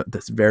everything, but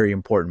that's very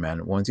important,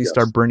 man. Once you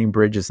start burning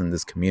bridges in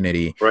this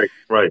community,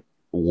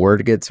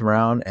 word gets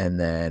around, and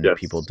then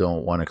people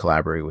don't want to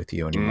collaborate with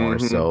you anymore.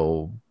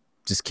 So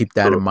just keep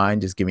that in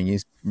mind. Just giving you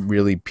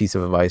really piece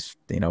of advice,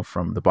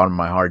 from the bottom of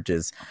my heart.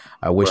 Just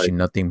I wish you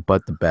nothing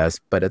but the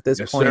best. But at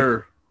this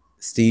point,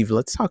 Steve,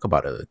 let's talk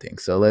about other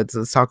things. So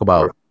let's talk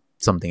about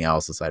something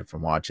else aside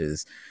from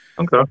watches.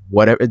 Okay.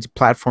 Whatever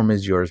platform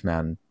is yours,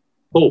 man.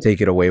 Cool.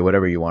 Take it away.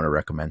 Whatever you want to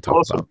recommend.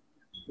 Talk about.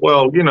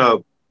 Well,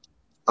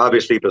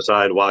 obviously,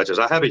 beside watches,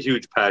 I have a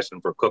huge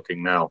passion for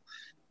cooking now.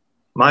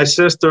 My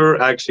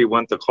sister actually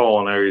went to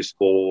culinary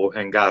school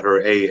and got her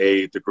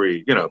AA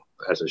degree,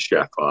 as a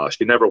chef.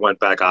 She never went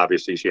back.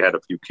 Obviously, she had a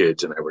few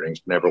kids and everything.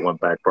 She never went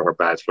back for her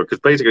bachelor,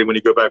 because basically when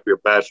you go back for your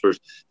bachelor's,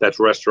 that's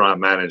restaurant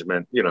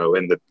management,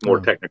 and the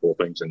more technical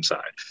things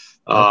inside.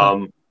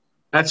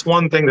 That's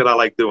one thing that I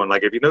like doing.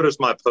 Like, if you notice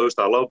my post,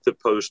 I love to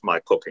post my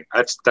cooking.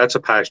 That's a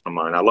passion of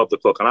mine. I love to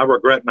cook, and I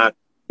regret not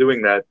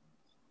doing that.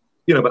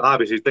 But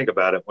obviously, think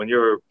about it. When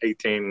you're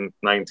 18,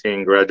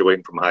 19,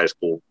 graduating from high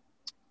school,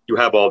 you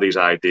have all these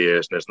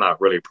ideas, and it's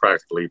not really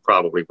practically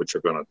probably what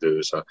you're going to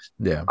do. So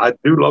I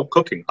do love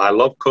cooking. I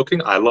love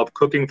cooking. I love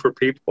cooking for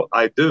people.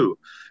 I do.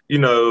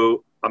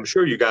 I'm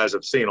sure you guys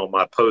have seen on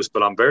my post,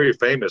 but I'm very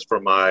famous for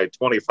my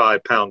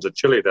 25 pounds of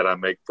chili that I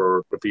make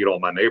to feed all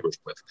my neighbors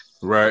with.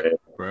 Right.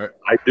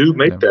 I do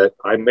make that.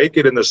 I make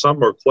it in the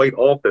summer quite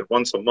often,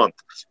 once a month.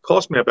 It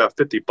costs me about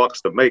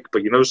 $50 to make,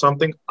 but you know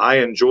something? I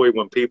enjoy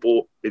when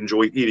people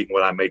enjoy eating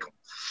when I make them.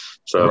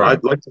 So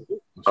I'd like to.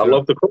 I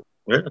love to cook.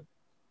 Yeah.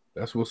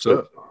 That's what's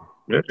up.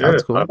 Yeah,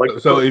 that's cool.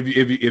 So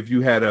if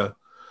you had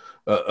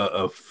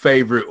a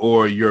favorite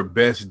or your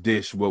best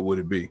dish, what would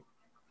it be?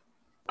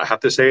 I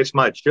have to say it's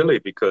my chili,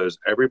 because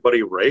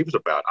everybody raves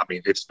about it. I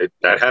mean,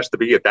 that has to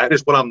be it. That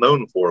is what I'm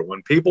known for.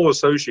 When people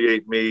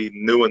associate me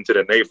new into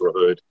the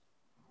neighborhood,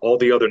 all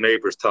the other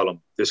neighbors tell them,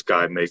 this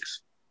guy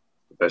makes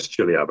the best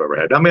chili I've ever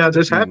had. I mean, I'm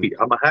just happy.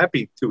 I'm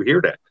happy to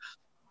hear that.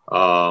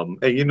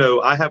 And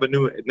I have a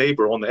new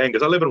neighbor on the end,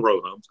 because I live in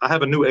row homes. I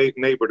have a new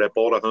neighbor that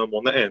bought a home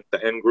on the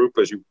end group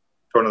as you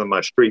turn into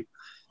my street.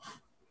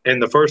 And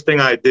the first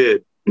thing I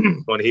did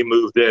when he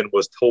moved in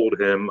was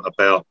told him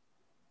I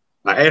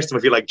asked him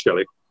if he liked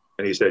chili,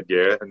 and he said,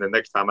 yeah. And the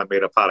next time I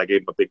made a pot, I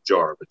gave him a big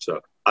jar of it.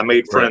 So I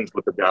made friends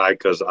with the guy,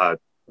 because I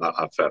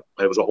felt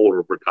it was an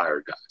older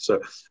retired guy.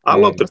 So I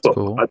love to cook.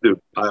 Cool. I do.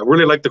 I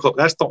really like to cook.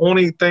 That's the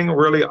only thing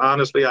really,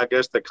 honestly, I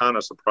guess, that kind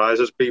of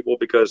surprises people,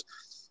 because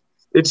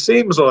it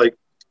seems like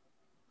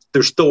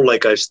there's still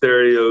like a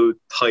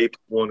stereotype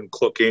on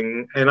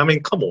cooking. And I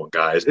mean, come on,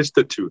 guys, it's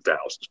the 2000s,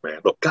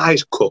 man. Look,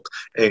 guys cook.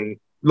 And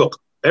look,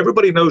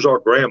 everybody knows our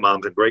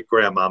grandmoms and great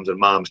grandmoms and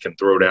moms can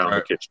throw down in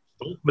the kitchen.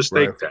 Don't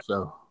mistake that.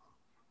 So.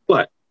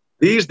 But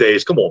these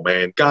days, come on,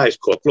 man, guys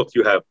cook. Look,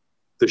 you have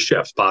the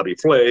chefs, Bobby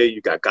Flay,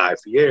 you got Guy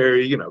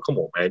Fieri, you know, come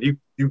on, man.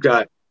 You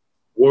got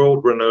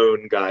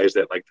world-renowned guys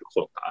that like to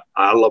cook.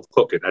 I love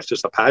cooking. That's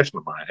just a passion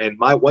of mine. And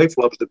my wife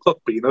loves to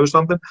cook. But you know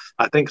something?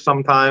 I think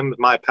sometimes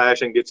my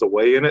passion gets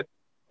away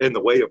in the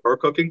way of her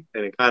cooking.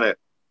 And it kind of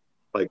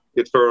like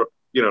gets her,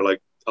 you know,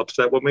 like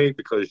upset with me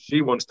because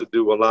she wants to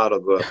do a lot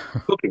of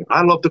cooking.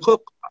 I love to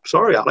cook. I'm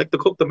sorry. I like to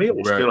cook the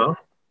meals, you know.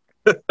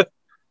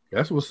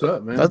 That's what's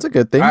up, man. That's a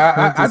good thing.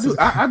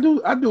 I do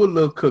a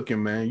little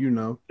cooking, man, you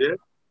know. Yeah.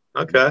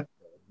 Okay.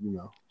 You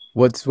know.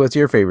 What's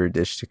your favorite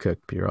dish to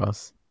cook, P.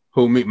 Ross?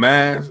 Who me?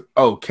 Mine?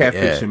 Oh,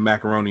 catfish and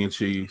macaroni and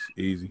cheese.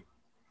 Easy.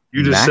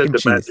 You just said the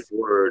magic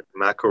word,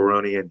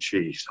 macaroni and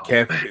cheese.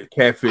 Oh,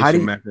 catfish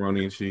and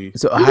macaroni and cheese.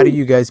 So how do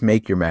you guys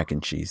make your mac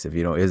and cheese? If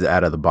you know, is it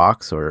out of the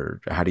box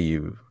or how do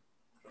you?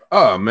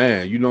 Oh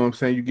man, you know what I'm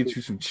saying? You get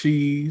you some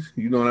cheese,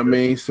 you know what I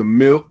mean? Some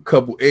milk,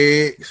 couple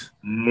eggs,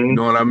 you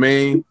know what I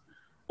mean?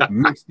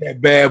 Mix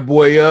that bad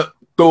boy up,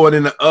 throw it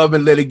in the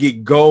oven, let it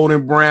get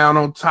golden brown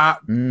on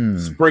top,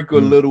 sprinkle a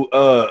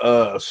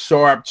little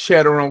sharp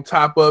cheddar on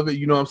top of it,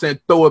 you know what I'm saying?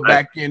 Throw it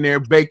back in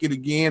there, bake it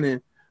again,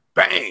 and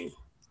bang,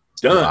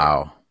 done.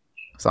 Wow.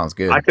 Sounds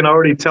good. I can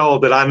already tell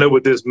that I know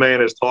what this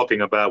man is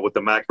talking about with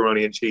the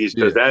macaroni and cheese,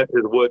 because that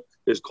is what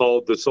is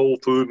called the soul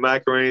food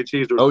macaroni and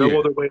cheese. There's no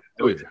other way to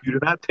do it. You do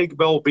not take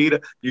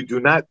Velveeta. You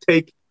do not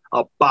take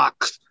a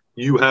box.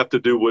 You have to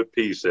do what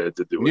P said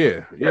to do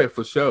it. Yeah,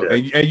 for sure.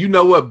 Yeah. And you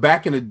know what?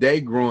 Back in the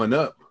day growing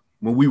up,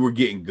 when we were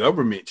getting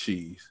government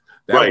cheese,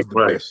 that was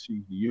the best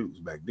cheese to use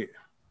back then.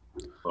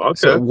 Okay.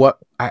 So what?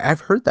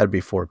 I've heard that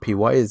before. P,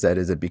 why is that?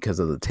 Is it because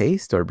of the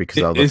taste or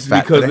because of the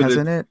fat that it has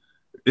in it?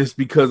 It's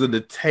because of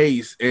the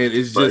taste, and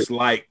it's just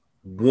like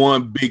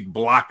one big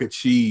block of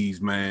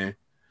cheese, man.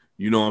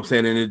 You know what I'm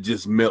saying? And it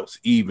just melts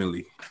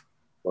evenly.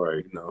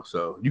 Right. You know,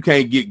 so you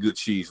can't get good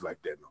cheese like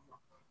that no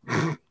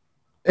more.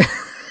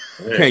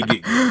 You can't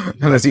get good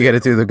unless you get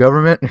it through the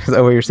government. Is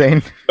that what you're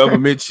saying?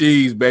 Government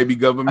cheese, baby,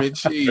 government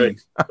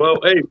cheese. Well,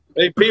 hey,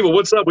 people,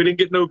 what's up? We didn't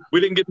get no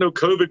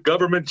COVID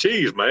government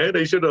cheese, man.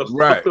 They should have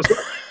right.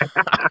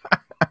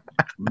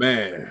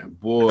 Man,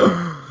 boy,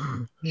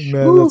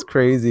 man, that's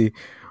crazy.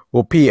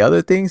 Well, P,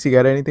 other things? You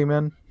got anything,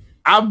 man?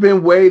 I've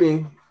been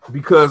waiting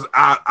because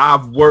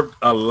I've worked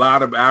a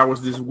lot of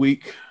hours this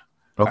week.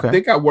 Okay. I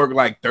think I worked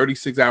like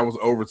 36 hours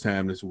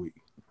overtime this week.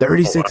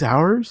 36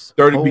 hours?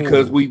 30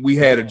 because we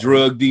had a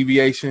drug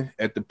deviation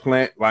at the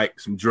plant. Like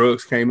some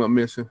drugs came up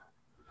missing.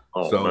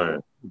 So,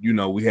 man. You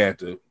know, we had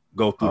to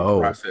go through the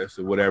process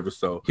or whatever.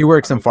 So he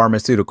works in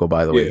pharmaceutical,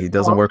 by the way. He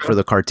doesn't work for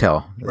the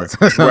cartel. Right.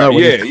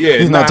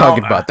 He's not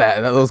talking about that.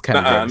 Those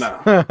kind of things.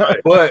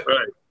 But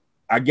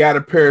I got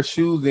a pair of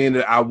shoes in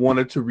that I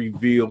wanted to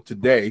reveal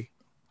today.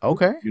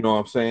 Okay. You know what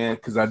I'm saying?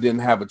 Because I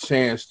didn't have a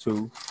chance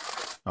to.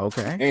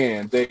 Okay.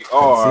 And they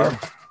are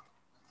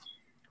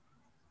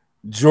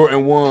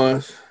Jordan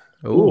 1s.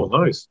 Oh,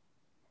 nice.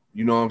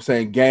 You know what I'm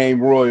saying?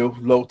 Game Royal,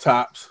 low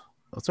tops.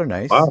 Those are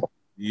nice. Wow.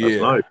 Yeah.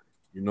 That's nice.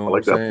 You know I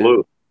like that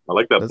blue. I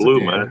like that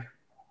blue, man.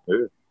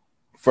 Yeah.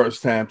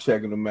 First time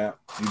checking them out.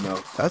 You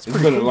know, it's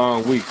been a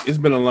long week. It's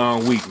been a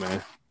long week,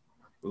 man.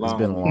 It's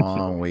been a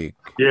long week.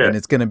 Yeah. And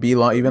it's going to be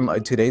long. Even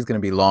today's going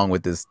to be long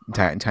with this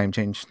time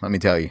change. Let me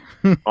tell you.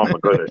 Oh, my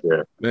goodness.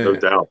 Yeah. No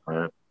doubt,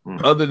 man.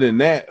 Other than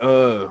that,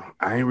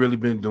 I ain't really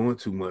been doing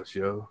too much,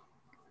 yo.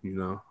 You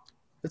know,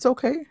 it's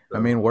okay. I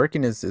mean,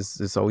 working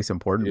is always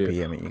important.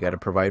 P. I mean, you got to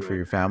provide for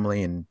your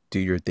family and do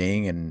your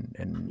thing.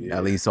 And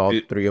at least all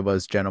three of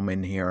us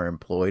gentlemen here are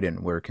employed and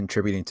we're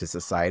contributing to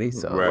society.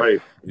 So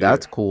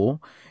that's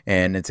cool.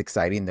 And it's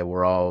exciting that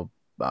we're all,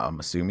 I'm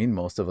assuming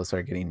most of us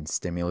are getting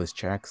stimulus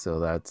checks, so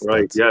that's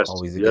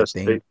always a good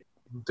thing.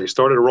 They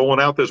started rolling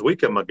out this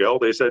weekend, Miguel.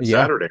 They said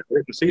Saturday. I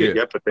didn't see it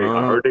yet, but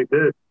I heard they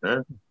did.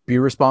 Yeah. Be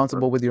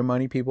responsible with your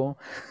money, people.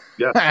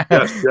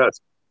 Yes.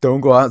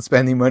 Don't go out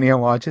spending money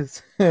on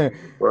watches.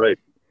 Right.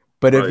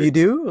 But if you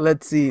do,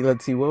 let's see.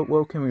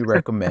 What can we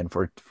recommend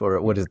for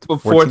what is it? For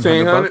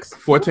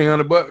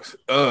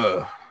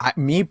 $1,400.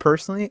 Me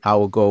personally, I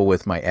will go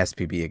with my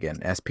SPB again.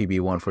 SPB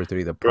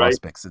 143, the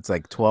Prospects. It's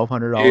like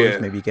 $1,200.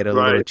 Maybe get a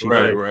little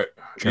cheaper. Right.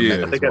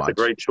 I think that's a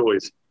great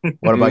choice.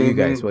 What about you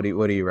guys? What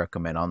do you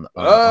recommend on the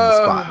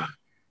spot?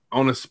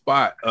 On the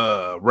spot,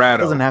 Rado.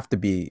 Doesn't have to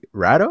be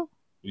Rado.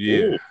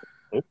 Yeah.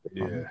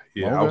 Okay.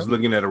 I was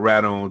looking at a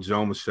Rado on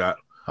Joma shop.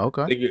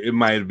 Okay. I think it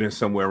might have been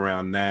somewhere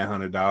around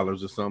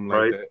 $900 or something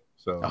like that.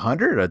 So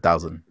 100 or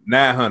 1,000?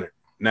 900.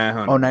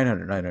 Oh,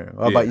 900.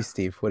 What about you,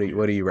 Steve? What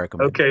do you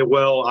recommend? Okay,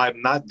 well, I'm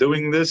not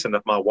doing this, and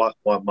if my wife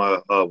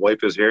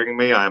is hearing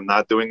me, I am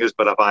not doing this.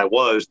 But if I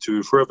was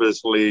to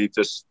frivolously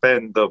to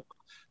spend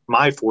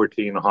my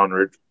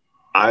 $1,400,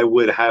 I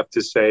would have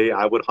to say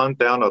I would hunt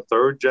down a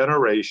third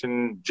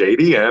generation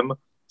JDM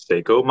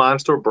Seiko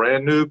Monster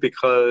brand new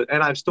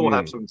and I still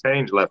have some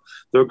change left.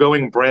 They're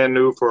going brand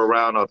new for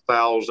around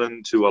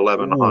 1,000 to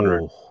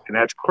 1,100, and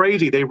that's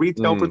crazy. They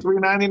retail for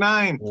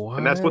 $399,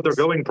 and that's what their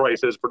going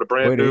price is for the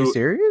brand new. Wait, are you new.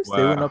 serious? Wow.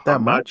 They went up that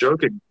I'm much? not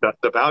joking.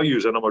 The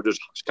values in them are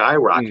just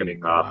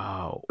skyrocketing.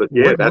 Wow. But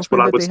yeah, that's what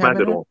I would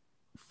spend it on.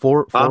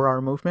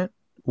 4-hour movement.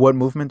 What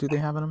movement do they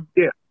have in them?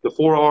 Yeah, the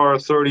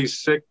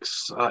 4R36.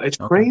 It's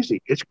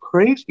crazy. It's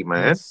crazy,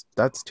 man.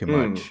 That's too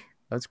much.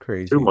 That's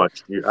crazy. Too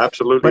much. You're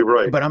absolutely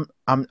right. But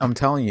I'm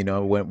telling you,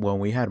 when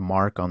we had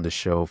Mark on the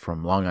show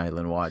from Long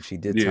Island Watch, he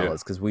did tell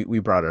us, because we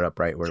brought it up,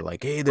 right? We're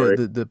like, hey,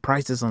 the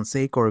prices on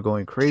Seiko are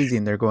going crazy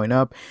and they're going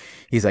up.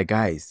 He's like,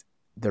 guys,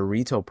 the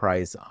retail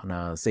price on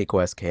a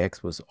Seiko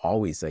SKX was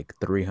always like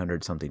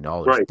 $300 something.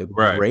 Right. The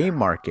gray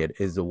market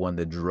is the one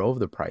that drove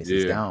the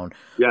prices down.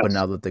 Yes. But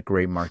now that the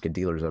gray market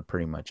dealers are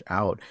pretty much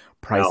out,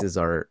 prices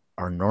are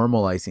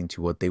normalizing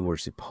to what they were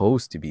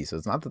supposed to be. So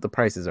it's not that the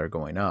prices are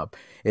going up,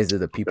 is that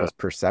the people's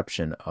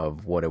perception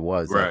of what it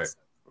was. Right.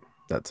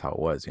 That's how it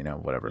was,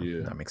 whatever.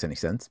 If that makes any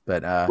sense.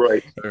 But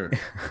right.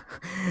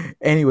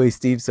 Anyway,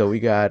 Steve, so we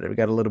got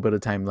a little bit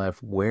of time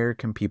left. Where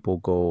can people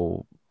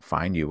go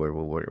find you?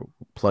 Where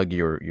plug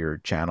your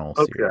channels?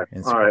 Okay. Your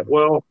All right.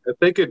 Well, if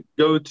they could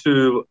go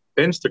to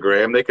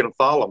Instagram, they can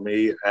follow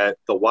me at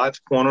the Watch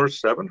Corner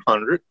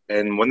 700,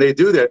 and when they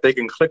do that, they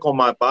can click on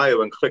my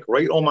bio and click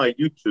right on my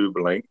YouTube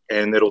link,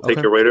 and it'll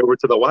take you right over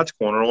to the Watch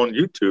Corner on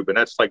YouTube, and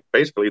that's like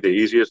basically the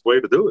easiest way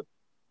to do it.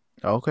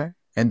 Okay.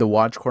 And the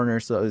Watch Corner,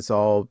 so it's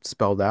all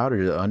spelled out,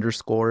 or the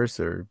underscores,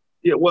 or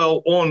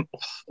well, on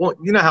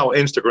you know how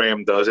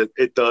Instagram does it.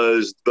 It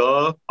does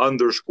the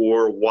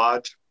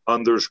 _watch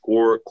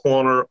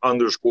 _corner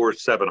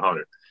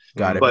 _700.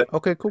 Got it. But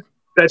okay, cool.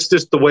 That's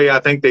just the way I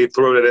think they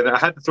threw it in. I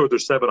had to throw the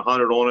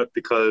 700 on it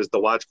because the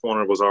Watch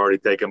Corner was already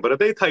taken. But if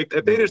they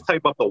just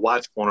type up the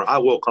Watch Corner, I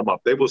will come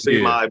up. They will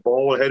see my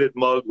bald-headed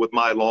mug with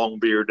my long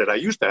beard that I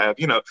used to have.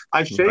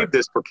 I shaved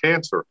this for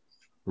cancer.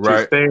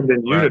 To stand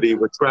in unity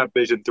with Trap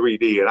Vision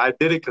 3D. And I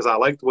did it because I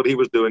liked what he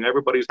was doing.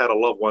 Everybody's had a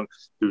loved one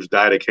who's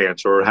died of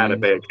cancer or had a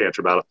bad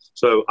cancer battle.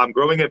 So I'm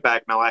growing it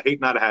back now. I hate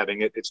not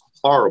having it. It's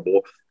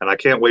horrible, and I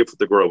can't wait for it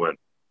to grow in.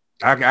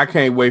 I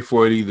can't wait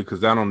for it either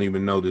because I don't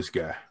even know this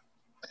guy.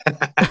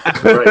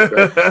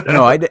 right.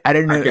 No, I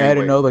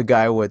didn't know the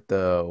guy with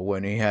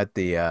when he had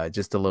the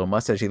just a little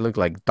mustache. He looked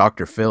like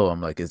Dr. Phil.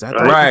 I'm like, is that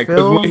right?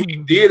 Because when he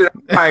did it,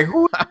 I'm like,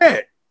 who's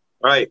that?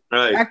 Right.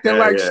 Acting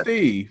like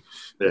Steve.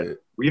 Yeah.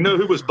 Well,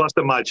 who was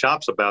busting my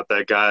chops about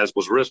that, guys,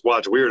 was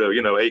Wristwatch Weirdo,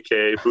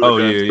 aka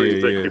Buddha Guns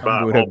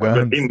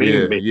 365.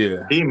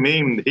 He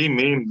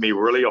memed me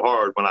really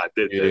hard when I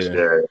did this.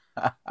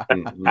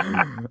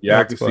 Yeah,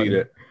 I can see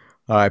that.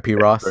 All right, P.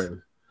 Ross.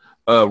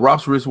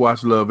 Ross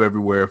Wristwatch Love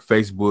everywhere.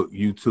 Facebook,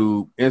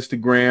 YouTube,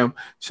 Instagram.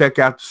 Check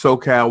out the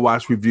SoCal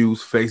Watch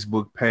Reviews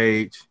Facebook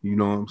page. You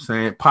know what I'm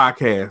saying?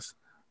 Podcast,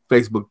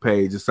 Facebook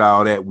page. It's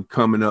all that. We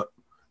coming up.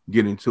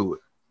 Get into it.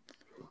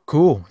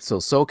 Cool. So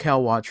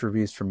SoCal Watch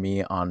Reviews for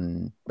me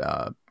on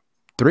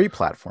 3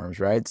 platforms,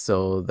 right?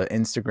 So the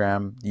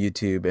Instagram,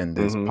 YouTube, and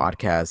this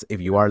podcast. If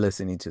you are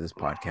listening to this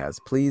podcast,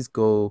 please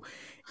go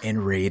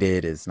and rate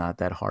it. It's not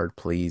that hard.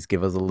 Please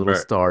give us a little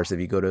stars. If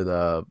you go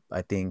to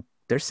I think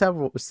there's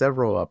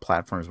several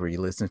platforms where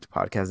you listen to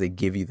podcasts, they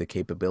give you the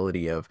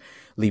capability of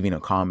leaving a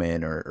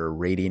comment or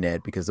rating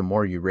it, because the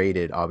more you rate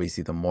it,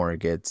 obviously the more it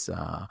gets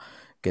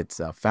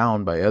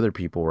found by other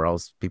people, or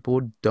else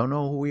people don't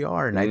know who we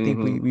are. And I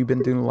think we've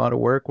been doing a lot of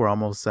work. We're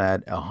almost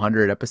at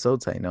 100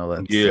 episodes. I know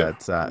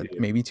that's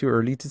maybe too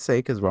early to say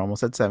because we're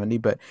almost at 70,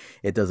 but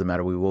it doesn't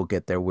matter. We will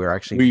get there. We're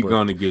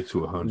going to get to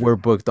 100. We're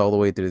booked all the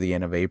way through the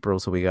end of April,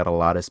 so we got a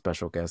lot of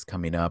special guests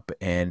coming up.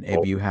 And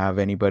if you have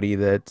anybody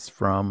that's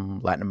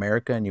from Latin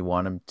America and you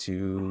want them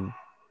to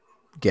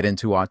get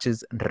into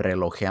watches,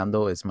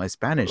 Relojeando is my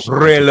Spanish.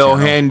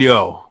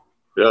 Relojeando.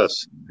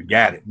 Yes, I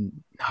got it.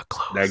 Not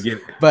close. I get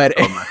it. But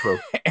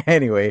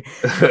anyway,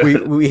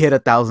 we hit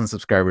 1,000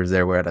 subscribers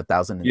there. We're at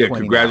 1,020. Yeah,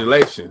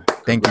 congratulations.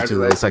 Thank you to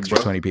those extra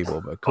 20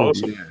 people. But cool.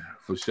 Awesome. Yeah,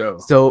 for sure.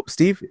 So,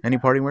 Steve, any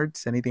parting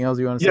words? Anything else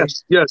you want to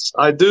say? Yes,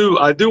 I do.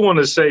 I do want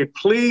to say,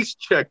 please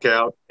check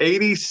out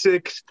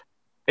 86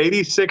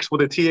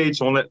 with a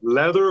TH on it,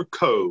 Leather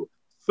Co.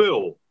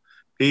 Phil.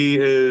 He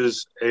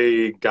is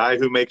a guy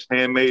who makes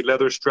handmade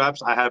leather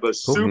straps. I have a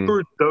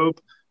super dope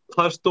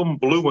custom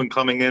blue one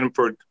coming in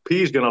for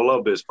P's gonna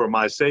love this, for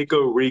my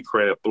Seiko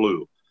Recraft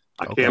blue.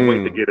 I can't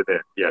wait to get it in.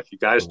 Yeah, you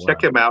guys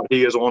check him out.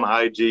 He is on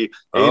IG,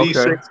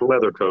 86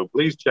 Leather Co.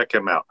 Please check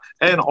him out.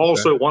 And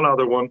also one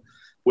other one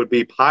would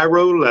be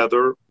Pyro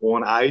Leather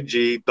on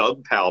IG,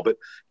 Doug Talbot.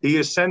 He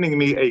is sending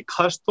me a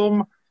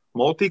custom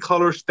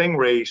multicolor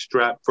stingray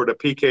strap for the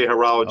PK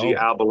Horology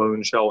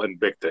Abalone Shell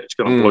Invicta. It's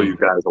going to blow you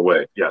guys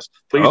away. Yes,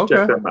 please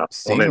check them out.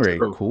 Stingray,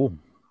 cool.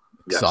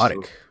 Yes.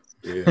 Exotic.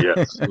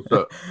 Yes. What's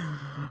up?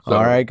 So,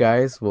 all right,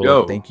 guys.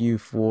 Well, thank you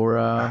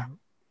for.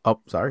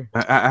 Sorry.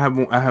 I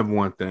have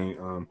one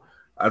thing.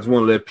 I just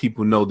want to let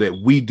people know that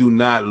we do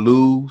not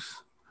lose.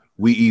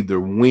 We either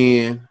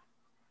win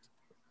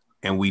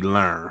and we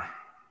learn.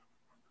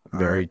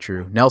 Very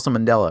true. Nelson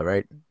Mandela,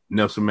 right?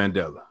 Nelson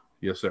Mandela.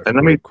 Yes, sir. And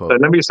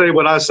let me say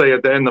what I say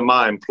at the end of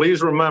mine.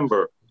 Please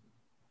remember,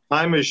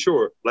 time is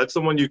short. Let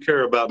someone you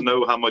care about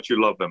know how much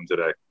you love them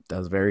today.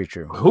 That's very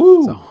true.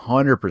 Ooh. It's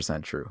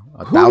 100% true.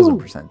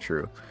 1,000%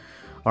 true.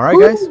 All right,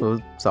 guys.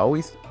 Well, as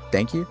always,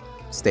 thank you.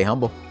 Stay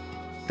humble.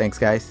 Thanks,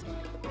 guys.